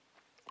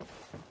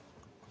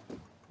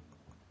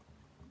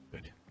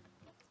 Good.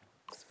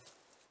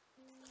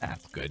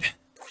 That's good.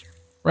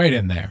 Right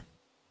in there.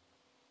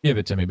 Give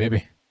it to me,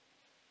 baby.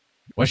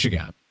 What you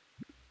got?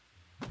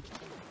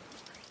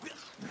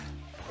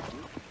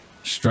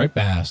 Striped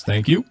bass,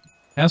 thank you.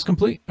 Task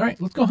complete. All right,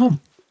 let's go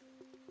home.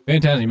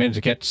 Fantastic, you managed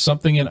to catch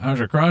something in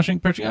Azure Crossing,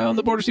 perching on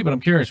the border sea, but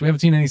I'm curious. We haven't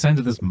seen any signs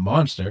of this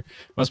monster.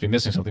 Must be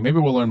missing something. Maybe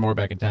we'll learn more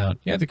back in town.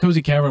 Yeah, the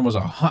Cozy Cavern was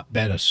a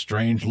hotbed of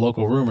strange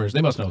local rumors.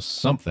 They must know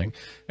something.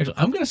 Actually,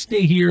 I'm going to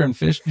stay here and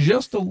fish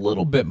just a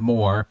little bit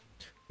more.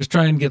 Just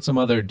try and get some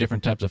other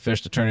different types of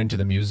fish to turn into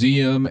the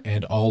museum,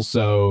 and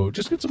also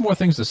just get some more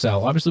things to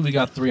sell. Obviously, we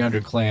got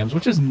 300 clams,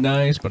 which is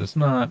nice, but it's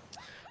not...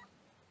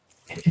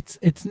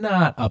 It's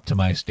not up to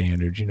my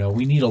standards, you know.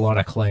 We need a lot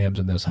of clams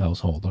in this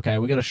household, okay?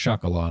 We got to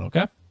shuck a lot,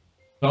 okay?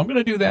 So I'm going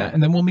to do that,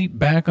 and then we'll meet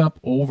back up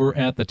over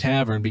at the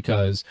tavern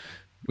because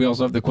we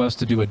also have the quest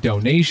to do a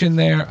donation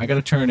there. I got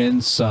to turn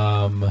in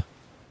some...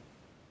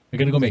 I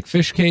got to go make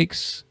fish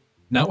cakes.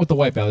 Not with the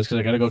white bellies, because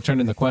I got to go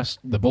turn in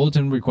the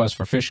bulletin request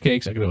for fish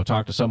cakes. I got to go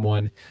talk to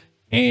someone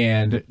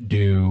and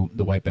do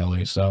the white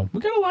bellies. So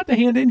we got a lot to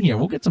hand in here.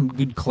 We'll get some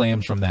good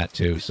clams from that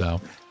too, so...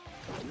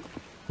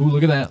 Ooh,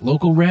 look at that.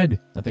 Local red.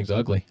 That thing's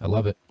ugly. I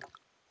love it.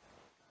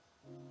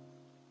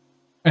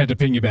 I had to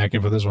ping you back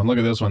in for this one. Look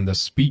at this one. The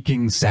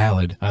speaking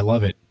salad. I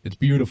love it. It's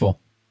beautiful.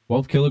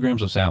 12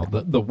 kilograms of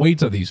salad. The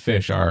weights of these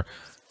fish are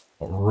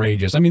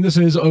outrageous. I mean, this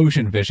is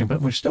ocean fishing,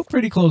 but we're still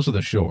pretty close to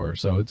the shore,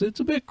 so it's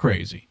a bit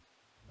crazy.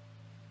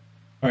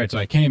 All right, so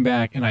I came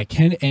back, and I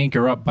can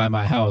anchor up by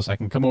my house. I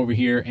can come over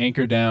here,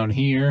 anchor down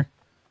here.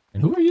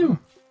 And who are you?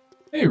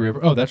 Hey, River.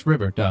 Oh, that's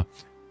River. Duh.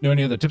 Know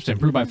any other tips to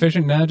improve my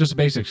fishing? Nah, just the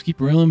basics.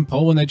 Keep reeling,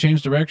 pull when they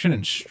change direction,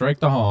 and strike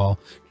the haul.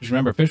 Just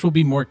remember, fish will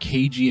be more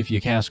cagey if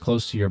you cast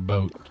close to your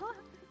boat.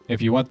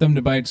 If you want them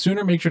to bite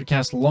sooner, make sure to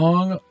cast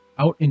long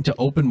out into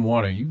open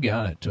water. You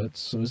got it, Toots.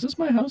 So is this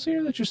my house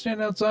here that you're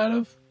standing outside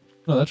of?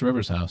 No, that's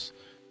River's house.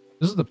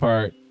 This is the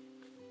part...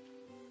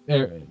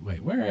 There.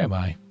 Wait, where am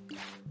I?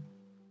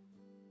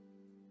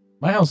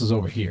 My house is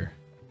over here.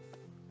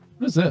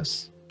 What is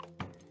this?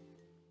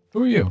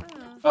 Who are you?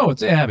 Oh,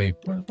 it's Abby.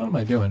 What am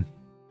I doing?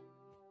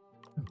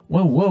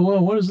 Whoa, whoa,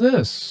 whoa, what is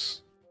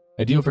this?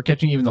 Ideal for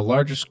catching even the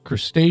largest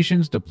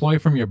crustaceans. Deploy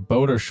from your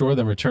boat or shore,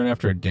 then return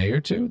after a day or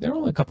two. There are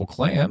only a couple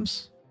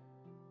clams.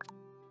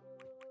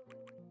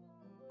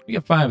 We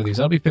get 5 of these.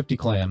 That'll be 50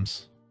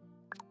 clams.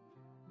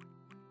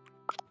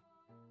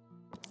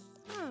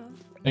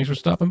 Thanks for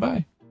stopping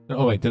by.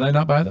 Oh, wait, did I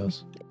not buy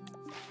those?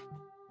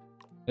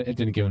 It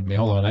didn't give them to me.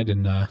 Hold on, I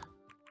didn't,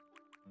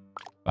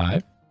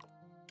 5.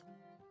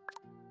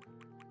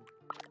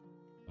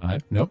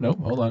 5. Nope,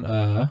 hold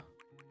on,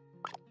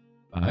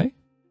 Buy.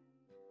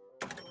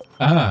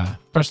 Ah,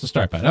 press the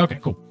start button. Okay,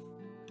 cool.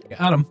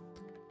 Got him.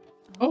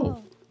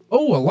 Oh, a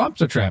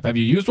lobster trap. Have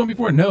you used one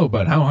before? No,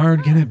 but how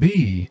hard can it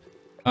be?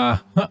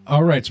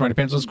 All right, Smarty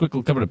Pants, let's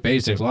quickly cover the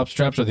basics. Lobster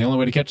traps are the only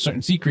way to catch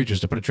certain sea creatures.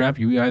 To put a trap,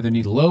 you either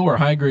need low or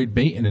high-grade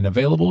bait in an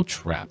available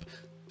trap.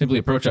 Simply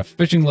approach a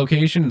fishing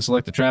location and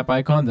select the trap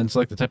icon, then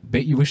select the type of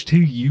bait you wish to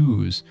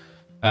use.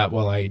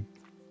 Well, I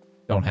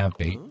don't have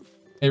bait.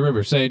 Hey,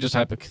 River, say, just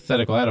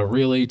hypothetical, I had a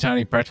really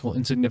tiny, practical,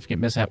 insignificant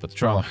mishap with the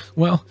trawler.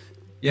 Well,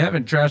 you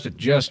haven't trashed it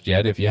just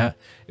yet. If you have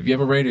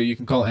a radio, you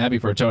can call Abby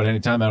for a tow at any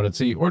time out at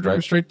sea, or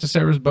drive straight to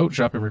Sarah's boat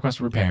shop and request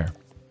a repair.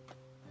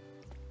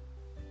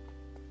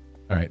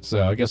 Alright,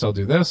 so I guess I'll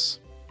do this.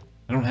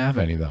 I don't have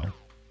any, though.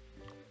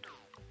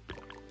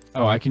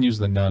 Oh, I can use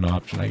the none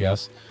option, I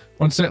guess.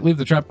 Once set, leave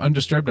the trap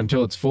undisturbed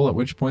until it's full, at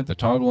which point the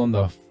toggle on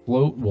the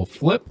float will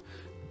flip.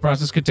 The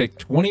process could take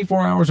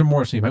 24 hours or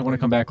more, so you might want to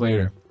come back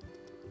later.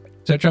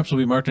 Set traps will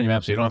be marked on your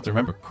map, so you don't have to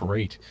remember.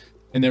 Great.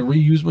 And then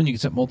reuse one, you can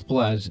set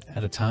multiple at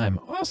a time.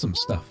 Awesome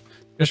stuff.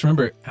 Just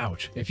remember,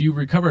 ouch, if you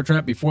recover a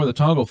trap before the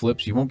toggle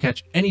flips, you won't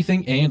catch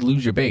anything and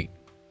lose your bait.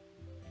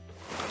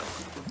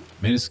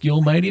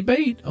 Minuscule mighty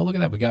bait. Oh, look at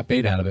that. We got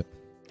bait out of it.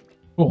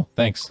 Cool.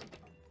 Thanks.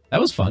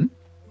 That was fun.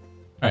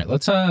 All right,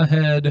 let's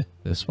head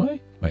this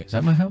way. Wait, is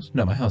that my house?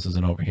 No, my house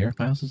isn't over here.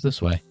 My house is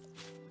this way.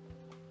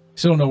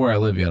 Still don't know where I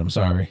live yet. I'm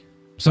sorry.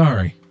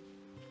 Sorry.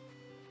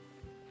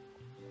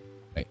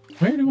 Wait,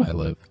 where do I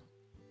live?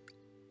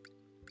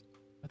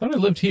 I thought I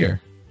lived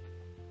here.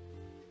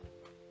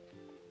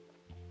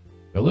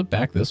 Do I live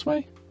back this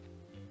way?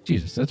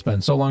 Jesus, it's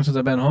been so long since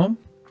I've been home.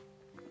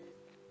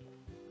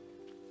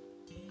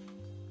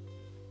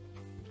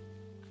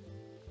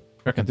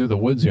 Trekking through the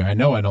woods here. I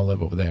know I don't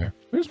live over there.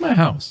 Where's my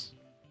house?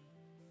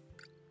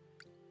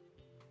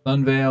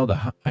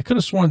 Sunvale. I could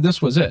have sworn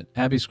this was it.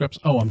 Abby Scraps.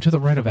 Oh, I'm to the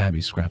right of Abby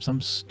Scraps.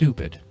 I'm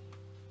stupid.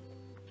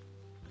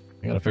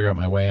 I gotta figure out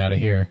my way out of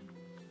here.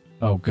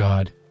 Oh,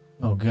 God.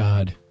 Oh,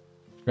 God.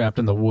 Trapped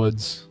in the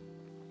woods.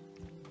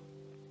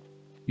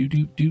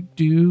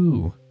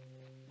 Do.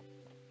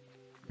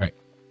 Alright.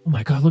 Oh,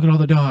 my God. Look at all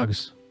the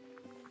dogs.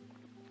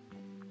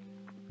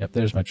 Yep,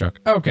 there's my truck.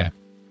 Okay.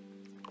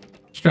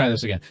 Let's try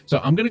this again. So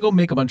I'm going to go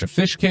make a bunch of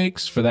fish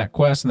cakes for that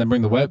quest and then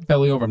bring the wet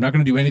belly over. I'm not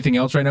going to do anything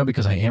else right now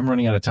because I am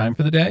running out of time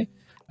for the day.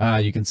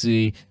 You can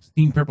see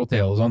Steam Purple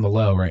Tail is on the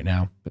low right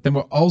now. But then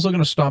we're also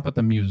going to stop at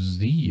the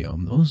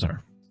museum. Those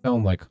are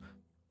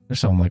they're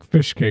selling like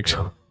fish cakes.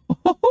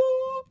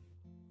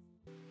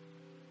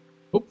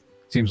 Oh,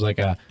 seems like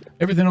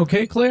everything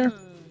okay, Claire?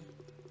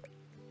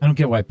 I don't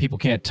get why people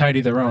can't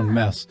tidy their own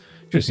mess.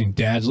 Just seen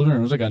Dad's living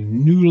room. It was like a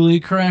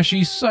noodly,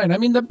 crashy sight. I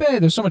mean, the bay,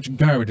 there's so much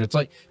garbage. It's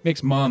like,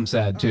 makes Mom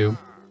sad, too.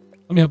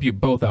 Let me help you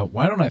both out.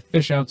 Why don't I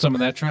fish out some of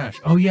that trash?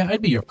 Oh, yeah,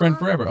 I'd be your friend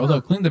forever.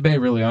 Although, clean the bay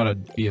really ought to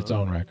be its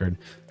own record.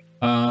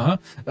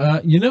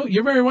 You know,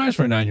 you're very wise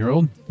for a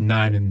 9-year-old.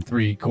 9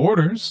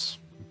 3/4.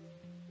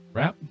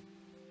 Wrap.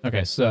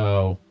 Okay,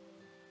 so...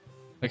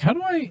 Like, how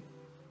do I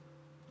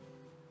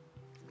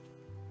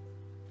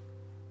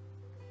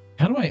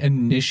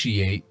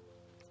initiate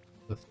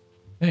the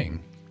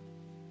thing?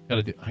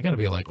 I gotta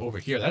be like over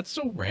here. That's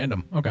so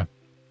random. Okay.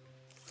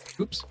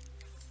 Oops.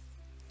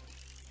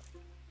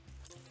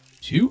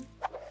 2.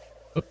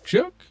 Up,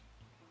 chuck.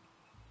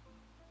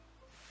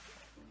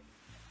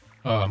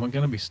 Oh, am I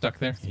gonna be stuck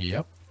there?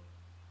 Yep.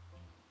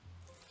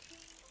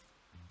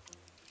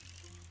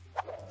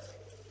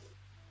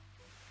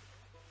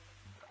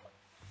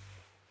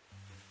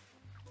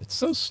 It's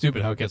so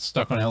stupid how it gets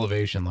stuck on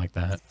elevation like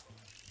that.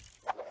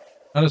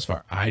 Not as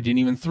far. I didn't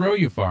even throw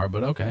you far,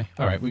 but okay.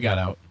 Alright, we got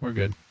out. We're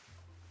good.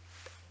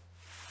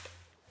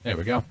 There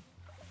we go.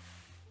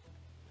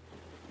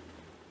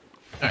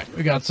 Alright,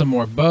 we got some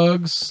more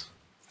bugs.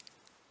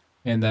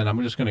 And then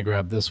I'm just going to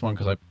grab this one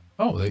because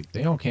oh,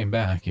 they all came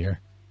back here.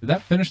 Did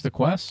that finish the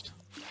quest?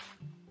 I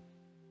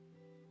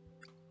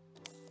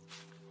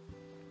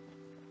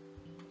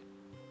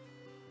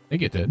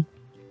think it did.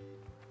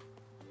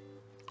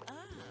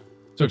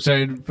 So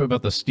excited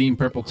about the Steam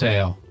Purple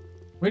Tail.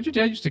 Where'd your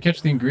dad used to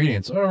catch the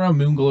ingredients? Oh, around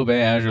Moonglow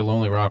Bay, Azure,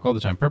 Lonely Rock, all the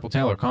time. Purple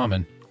Tail are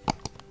common.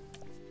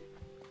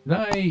 Did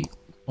I...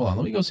 Hold on,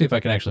 let me go see if I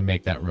can actually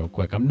make that real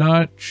quick. I'm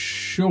not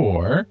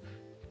sure.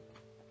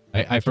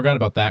 I forgot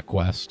about that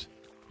quest.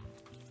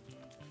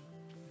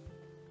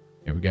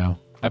 Here we go.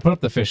 I put up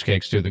the fish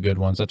cakes too, the good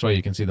ones. That's why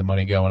you can see the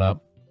money going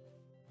up.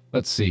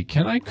 Let's see.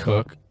 Can I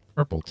cook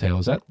Purple Tail?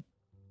 Is that...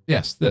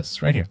 Yes,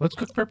 this right here. Let's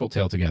cook Purple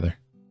Tail together.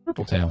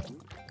 Purple Tail.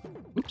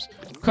 Oops.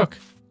 Cook.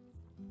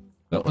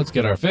 So let's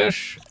get our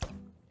fish.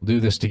 We'll do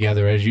this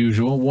together as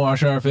usual.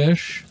 Wash our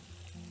fish.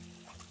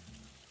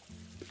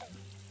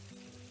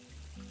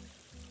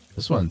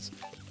 This one's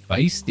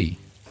feisty.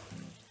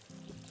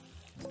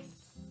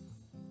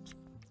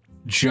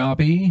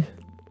 Shabby.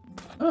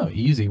 Oh,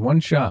 easy.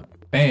 One shot.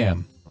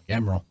 Bam.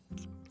 Emerald.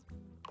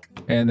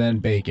 And then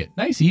bake it.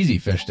 Nice, easy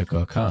fish to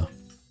cook, huh?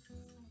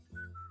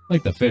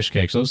 Like the fish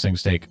cakes. Those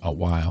things take a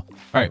while.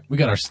 All right, we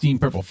got our Steam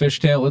Purple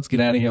Fishtail. Let's get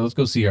out of here. Let's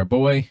go see our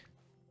boy.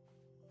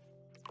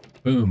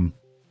 Boom.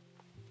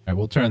 All right,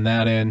 we'll turn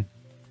that in.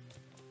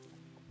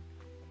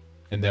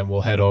 And then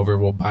we'll head over.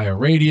 We'll buy a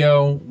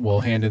radio. We'll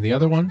hand in the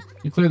other one.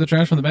 You clear the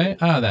trash from the bay?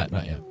 Ah, that.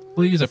 Not yet.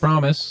 Please, I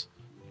promise.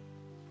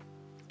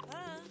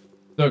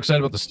 So excited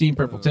about the Steam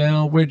Purple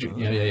Tail. Where'd you...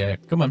 Yeah.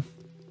 Come on.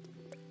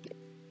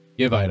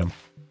 Give item.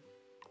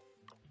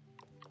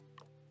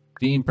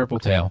 Steam Purple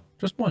Tail.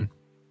 Just one.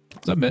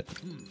 Submit.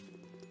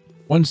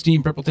 One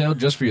Steam Purple Tail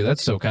just for you.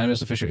 That's so kind,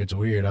 Mr. Fisher. It's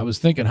weird. I was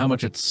thinking how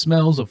much it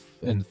smells of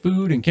and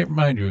food and can't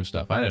remind you of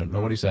stuff. I don't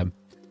know what he said.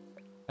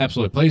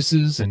 Absolute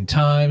places and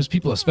times,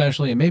 people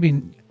especially, and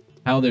maybe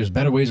how there's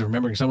better ways of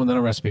remembering someone than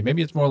a recipe.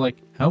 Maybe it's more like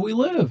how we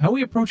live, how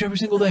we approach every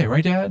single day,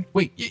 right, Dad?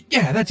 Wait,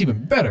 yeah, that's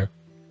even better.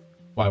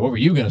 Why, what were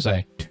you going to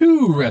say?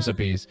 2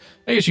 recipes.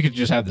 I guess you could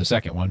just have the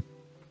second one.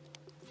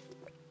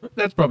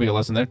 That's probably a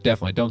lesson there.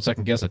 Definitely. Don't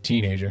second guess a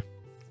teenager.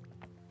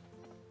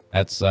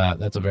 That's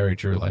a very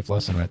true life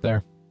lesson right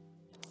there.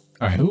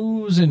 All right,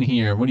 who's in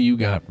here? What do you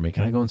got for me?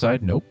 Can I go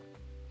inside? Nope.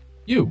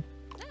 You.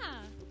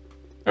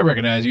 I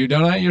recognize you,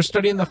 don't I? You're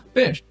studying the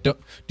fish. Do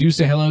you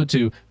say hello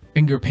to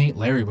Finger Paint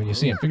Larry when you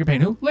see him? Finger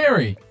Paint who?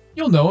 Larry.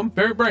 You'll know him.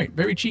 Very bright.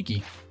 Very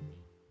cheeky.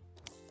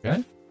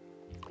 Okay.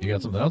 You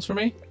got something else for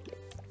me?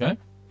 Okay.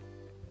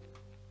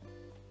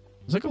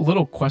 It's like a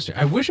little question.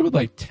 I wish it would,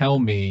 like, tell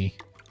me,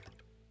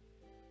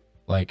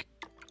 like,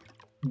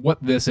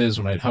 what this is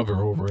when I'd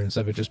hover over it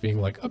instead of it just being,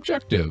 like,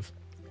 objective.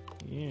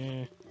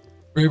 Yeah.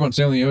 Brave on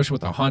sailing the ocean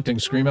with a haunting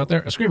scream out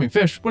there. A screaming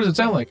fish? What does it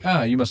sound like?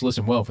 Ah, you must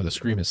listen well, for the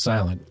scream is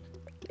silent.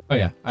 Oh,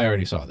 yeah. I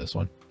already saw this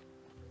one.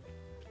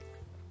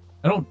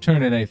 I don't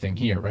turn in anything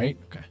here, right?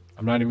 Okay.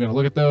 I'm not even going to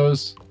look at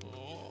those.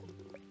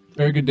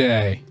 Very good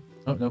day.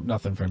 Oh, nope.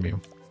 Nothing from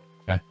you.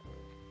 Okay.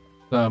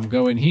 So I'm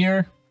going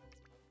here.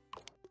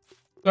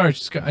 Sorry,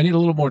 I need a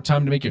little more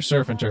time to make your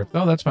surf and turf.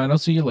 Oh, that's fine. I'll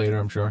see you later,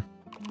 I'm sure.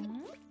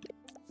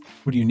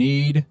 What do you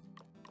need?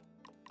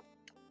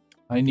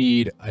 I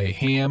need a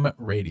ham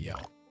radio.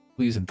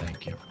 Please and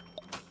thank you.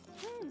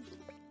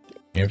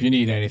 Here if you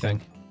need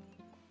anything.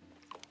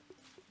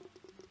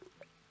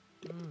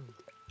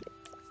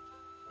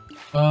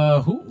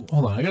 Who?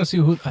 Hold on, I gotta see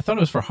who. I thought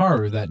it was for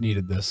Haru that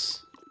needed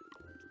this.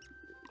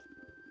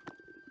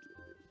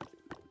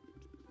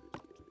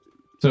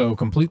 So,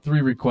 complete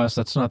 3 requests.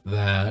 That's not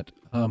that.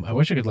 I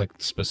wish I could, like,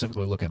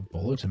 specifically look at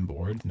bulletin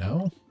board.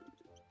 No?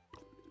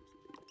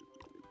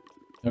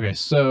 Okay,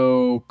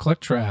 so,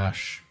 collect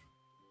trash.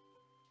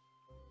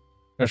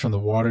 Trash from the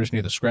waters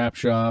near the scrap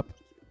shop.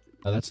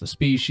 That's the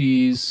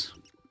species.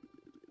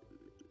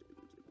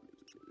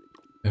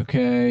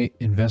 Okay,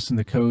 invest in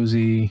the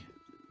cozy.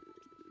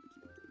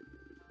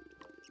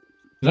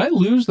 Did I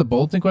lose the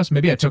bulletin quest?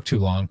 Maybe I took too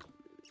long.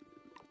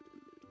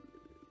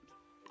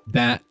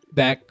 That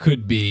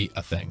could be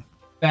a thing.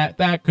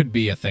 That could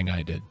be a thing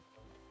I did.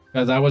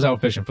 Because I was out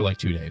fishing for like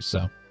 2 days,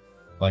 so.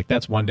 Like,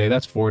 that's 1 day,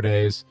 that's 4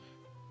 days.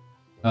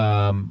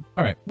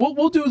 Alright,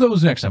 we'll do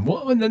those next time.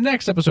 Well, in the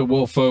next episode,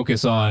 we'll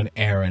focus on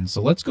errands.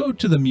 So let's go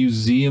to the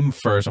museum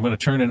first. I'm going to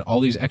turn in all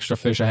these extra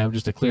fish I have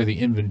just to clear the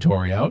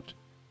inventory out.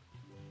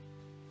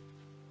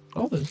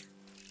 All this.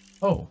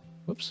 Oh,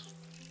 whoops.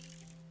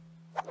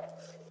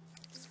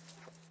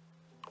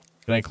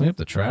 Can I clean up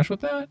the trash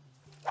with that?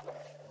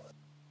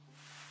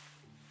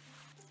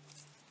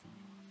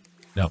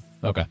 No.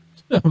 Okay.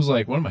 I was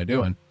like, what am I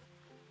doing?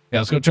 Yeah,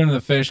 let's go turn in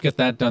the fish, get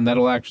that done.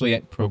 That'll actually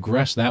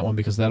progress that one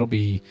because that'll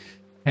be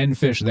 10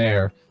 fish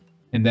there.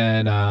 And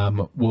then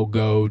we'll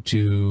go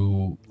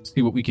to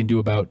see what we can do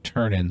about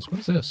turn-ins. What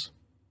is this?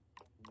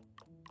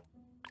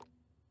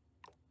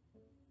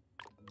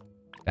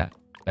 That.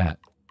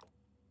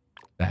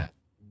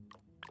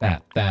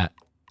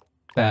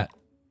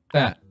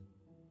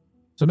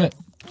 Submit.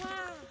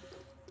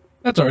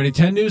 That's already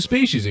 10 new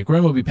species. The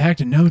aquarium will be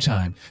packed in no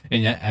time.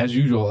 And yet, as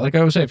usual, like I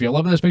always say, if you're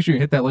loving this, make sure you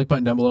hit that like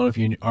button down below. And if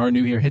you are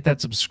new here, hit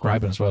that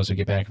subscribe button as well so you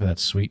get back to that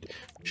sweet,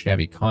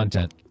 shabby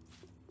content.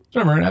 So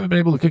remember, I haven't been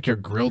able to cook your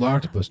grilled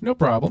octopus. No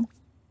problem.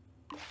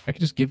 I can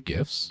just give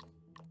gifts.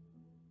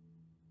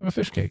 I have a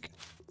fish cake.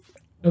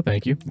 No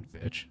thank you,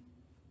 bitch.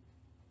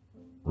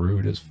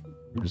 Rude as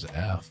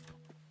F.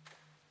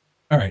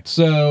 Alright,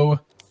 so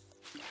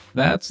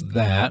that's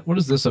that. What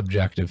is this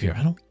objective here?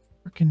 I don't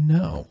freaking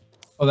know.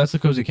 Oh, that's the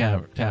Cozy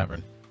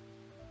Tavern.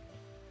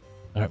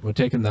 Alright, we're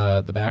taking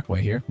the back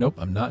way here. Nope,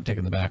 I'm not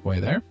taking the back way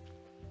there.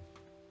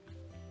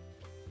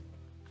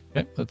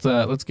 Okay,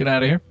 let's get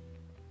out of here.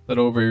 Head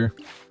over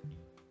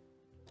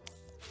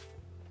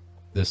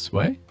this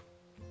way.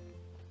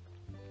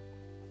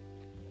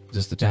 Is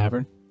this the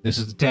tavern? This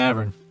is the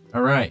tavern.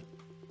 Alright.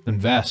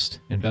 Invest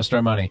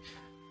our money.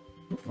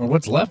 Or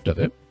what's left of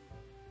it.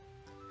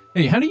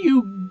 Hey, how do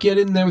you get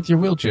in there with your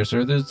wheelchair,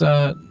 sir?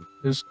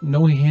 There's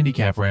no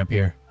handicap ramp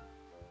here.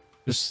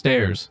 Just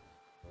stairs.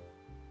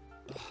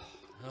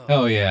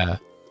 Hell yeah.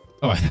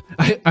 Oh,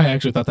 I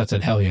actually thought that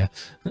said hell yeah.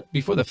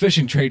 Before the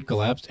fishing trade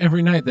collapsed,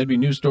 every night there'd be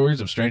new stories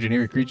of strange and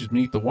eerie creatures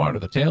beneath the water.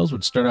 The tales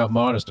would start out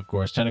modest, of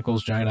course.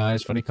 Tentacles, giant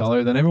eyes, funny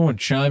color. Then everyone would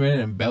chime in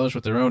and embellish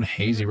with their own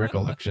hazy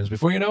recollections.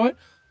 Before you know it,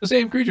 the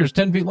same creature is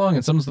 10 feet long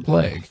and summons the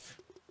plague.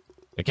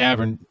 The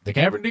cavern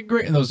did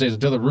great in those days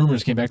until the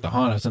rumors came back to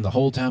haunt us and the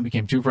whole town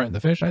became too frightened to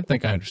fish. I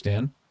think I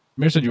understand.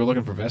 Mir said you were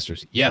looking for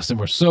investors. Yes, and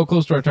we're so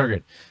close to our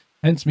target.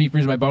 Hence me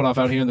freezing my boat off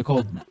out here in the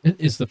cold.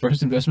 It's the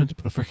first investment to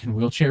put a freaking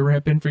wheelchair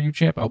ramp in for you,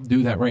 champ. I'll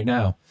do that right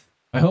now.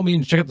 By all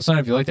means, check out the sign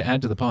if you'd like to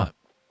add to the pot.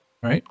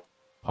 All right?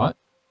 Pot?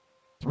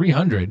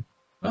 300?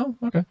 Oh,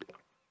 okay.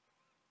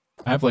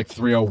 I have like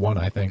 301,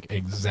 I think.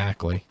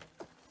 Exactly.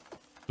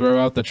 Throw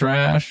out the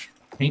trash.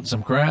 Paint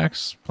some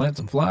cracks. Plant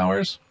some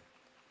flowers.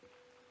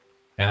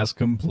 Task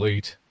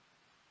complete.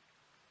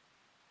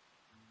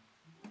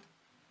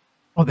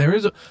 Oh, there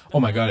is a... Oh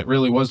my god, it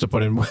really was to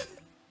put in...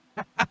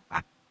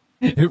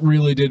 It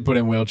really did put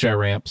in wheelchair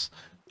ramps.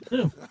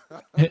 In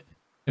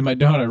my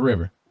daughter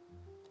River.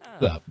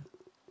 What's up?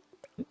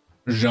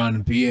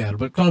 Jean-Pierre,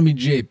 but call me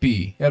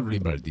JP.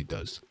 Everybody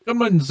does.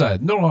 Come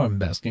inside. No harm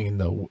basking in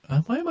the...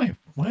 Why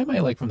am I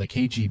like from the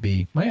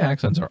KGB? My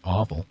accents are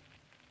awful.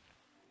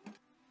 I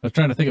was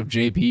trying to think of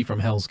JP from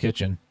Hell's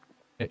Kitchen.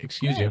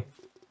 Excuse you.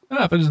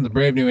 Ah, if it isn't the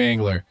brave new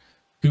angler.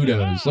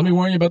 Kudos. Let me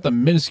warn you about the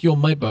minuscule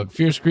mite bug.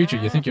 Fierce creature.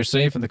 You think you're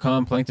safe in the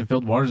calm,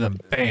 plankton-filled waters,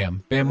 and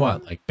bam. Bam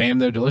what? Like, bam,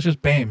 they're delicious?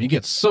 Bam, you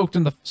get socked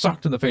in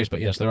the face,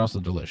 but yes, they're also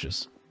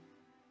delicious.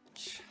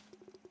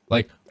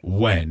 Like,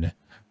 when?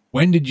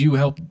 When did you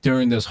help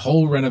during this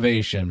whole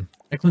renovation?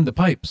 I cleaned the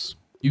pipes.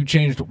 You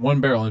changed one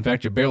barrel. In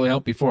fact, you barely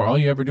helped before. All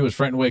you ever do is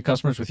frighten away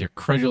customers with your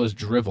credulous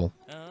drivel.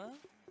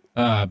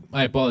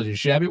 My apologies,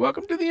 Shabby.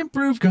 Welcome to the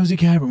improved Cozy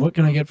Cavern. What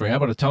can I get for you? How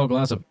about a tall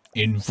glass of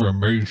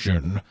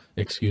information?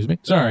 Excuse me?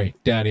 Sorry,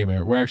 Daddy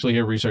Mir. We're actually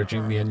here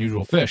researching the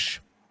unusual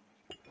fish.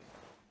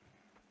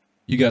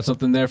 You got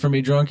something there for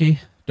me, drunkie?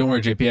 Don't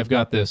worry, JP, I've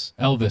got this.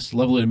 Elvis,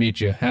 lovely to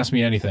meet you. Ask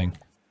me anything.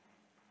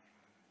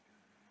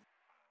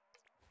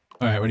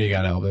 Alright, what do you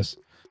got, Elvis?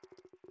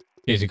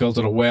 Casey calls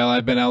it a whale.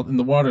 I've been out in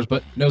the waters,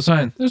 but no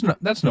sign.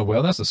 That's no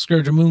whale. That's the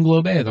scourge of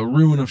Moonglow Bay, the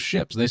ruin of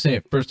ships. They say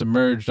it first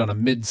emerged on a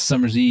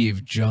midsummer's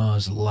eve,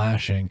 jaws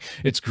lashing,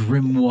 its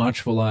grim,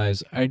 watchful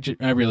eyes. I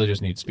really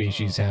just need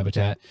species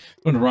habitat.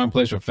 Going to the wrong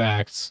place for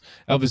facts.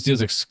 Elvis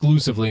deals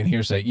exclusively in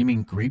hearsay. You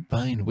mean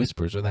grapevine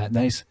whispers or that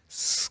nice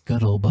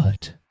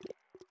scuttlebutt?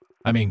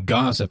 I mean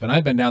gossip, and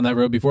I've been down that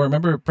road before.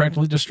 Remember, it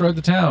practically destroyed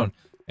the town.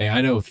 Hey,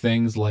 I know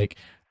things like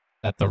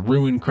that the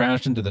ruin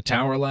crashed into the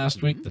tower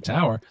last week.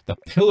 The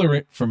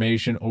pillar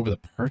formation over the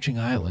Perching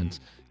Islands,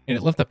 and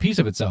it left a piece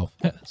of itself,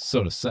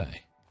 so to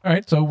say. All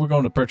right, so we're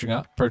going to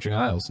Perching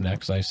Isles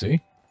next, I see.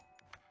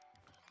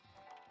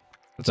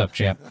 What's up,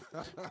 champ?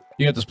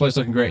 You got this place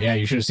looking great. Yeah,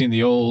 you should have seen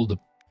the old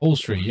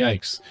upholstery.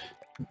 Yikes.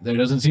 There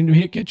doesn't seem to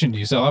be a kitchen. Do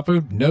you sell hot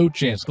food? No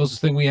chance.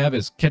 Closest thing we have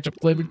is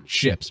ketchup-flavored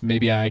chips.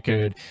 Maybe I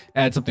could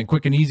add something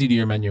quick and easy to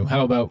your menu.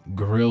 How about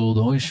grilled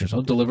oysters?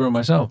 I'll deliver them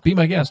myself. Be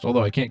my guest,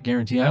 although I can't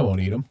guarantee I won't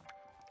eat them.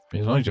 I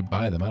mean, as long as you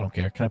buy them, I don't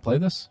care. Can I play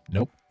this?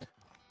 Nope.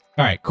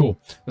 All right, cool.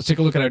 Let's take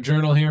a look at our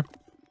journal here.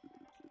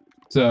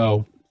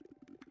 So,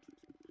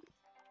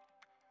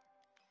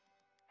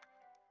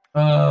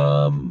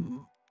 oh,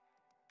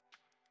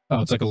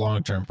 it's like a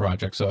long-term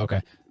project. So,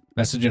 okay.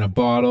 Message in a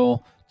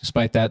bottle.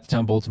 Despite that, the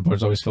town bulletin board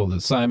is always filled with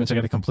assignments. I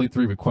got to complete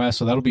 3 requests,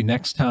 so that'll be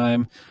next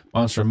time.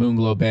 Monster of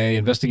Moonglow Bay.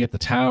 Investigate the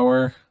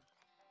tower.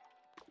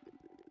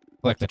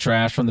 Collect the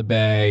trash from the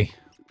bay.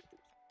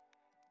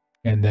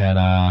 And then,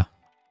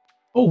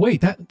 oh, wait,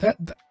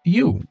 that,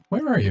 you.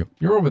 Where are you?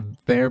 You're over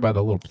there by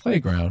the little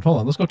playground. Hold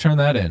on, let's go turn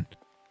that in.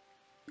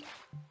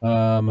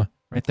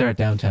 Right there at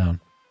downtown.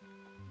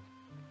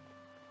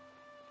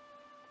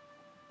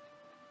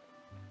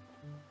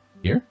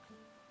 Here?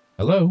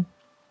 Hello?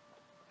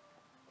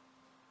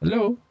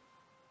 Hello?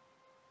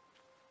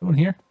 Someone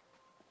here?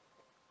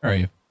 Where are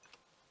you?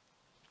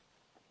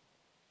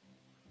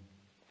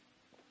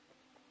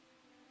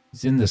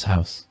 He's in this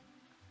house.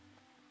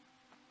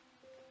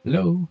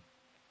 Hello?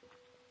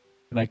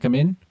 Can I come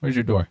in? Where's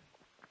your door?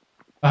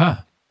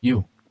 Ah,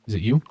 you. Is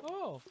it you?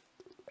 Oh.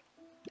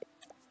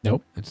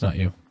 Nope, it's not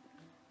you.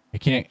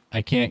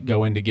 I can't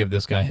go in to give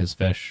this guy his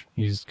fish.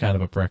 He's kind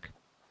of a prick.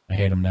 I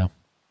hate him now.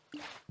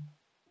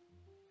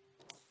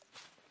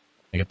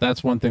 Like, if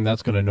that's one thing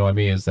that's going to annoy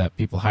me is that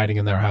people hiding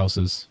in their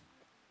houses.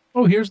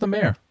 Oh, here's the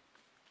mayor.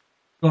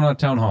 What's going on at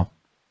town hall?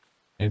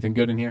 Anything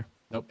good in here?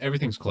 Nope,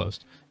 everything's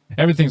closed.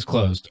 Everything's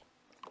closed.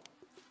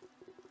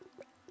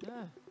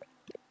 All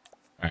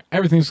right,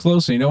 everything's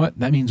closed, so you know what?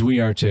 That means we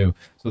are too.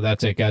 So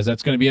that's it, guys.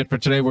 That's going to be it for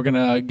today. We're going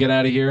to get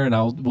out of here, and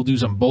we'll do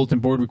some bulletin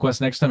board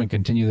requests next time and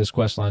continue this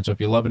quest line. So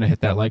if you're loving it,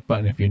 hit that like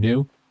button. If you're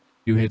new,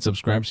 do hit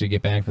subscribe so you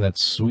get back for that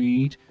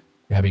sweet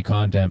Shabby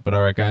content. But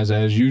all right, guys,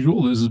 as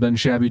usual, this has been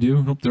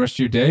ShabbyDoo. Hope the rest of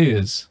your day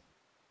is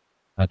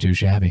not too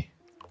shabby.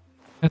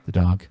 Pet the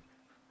dog.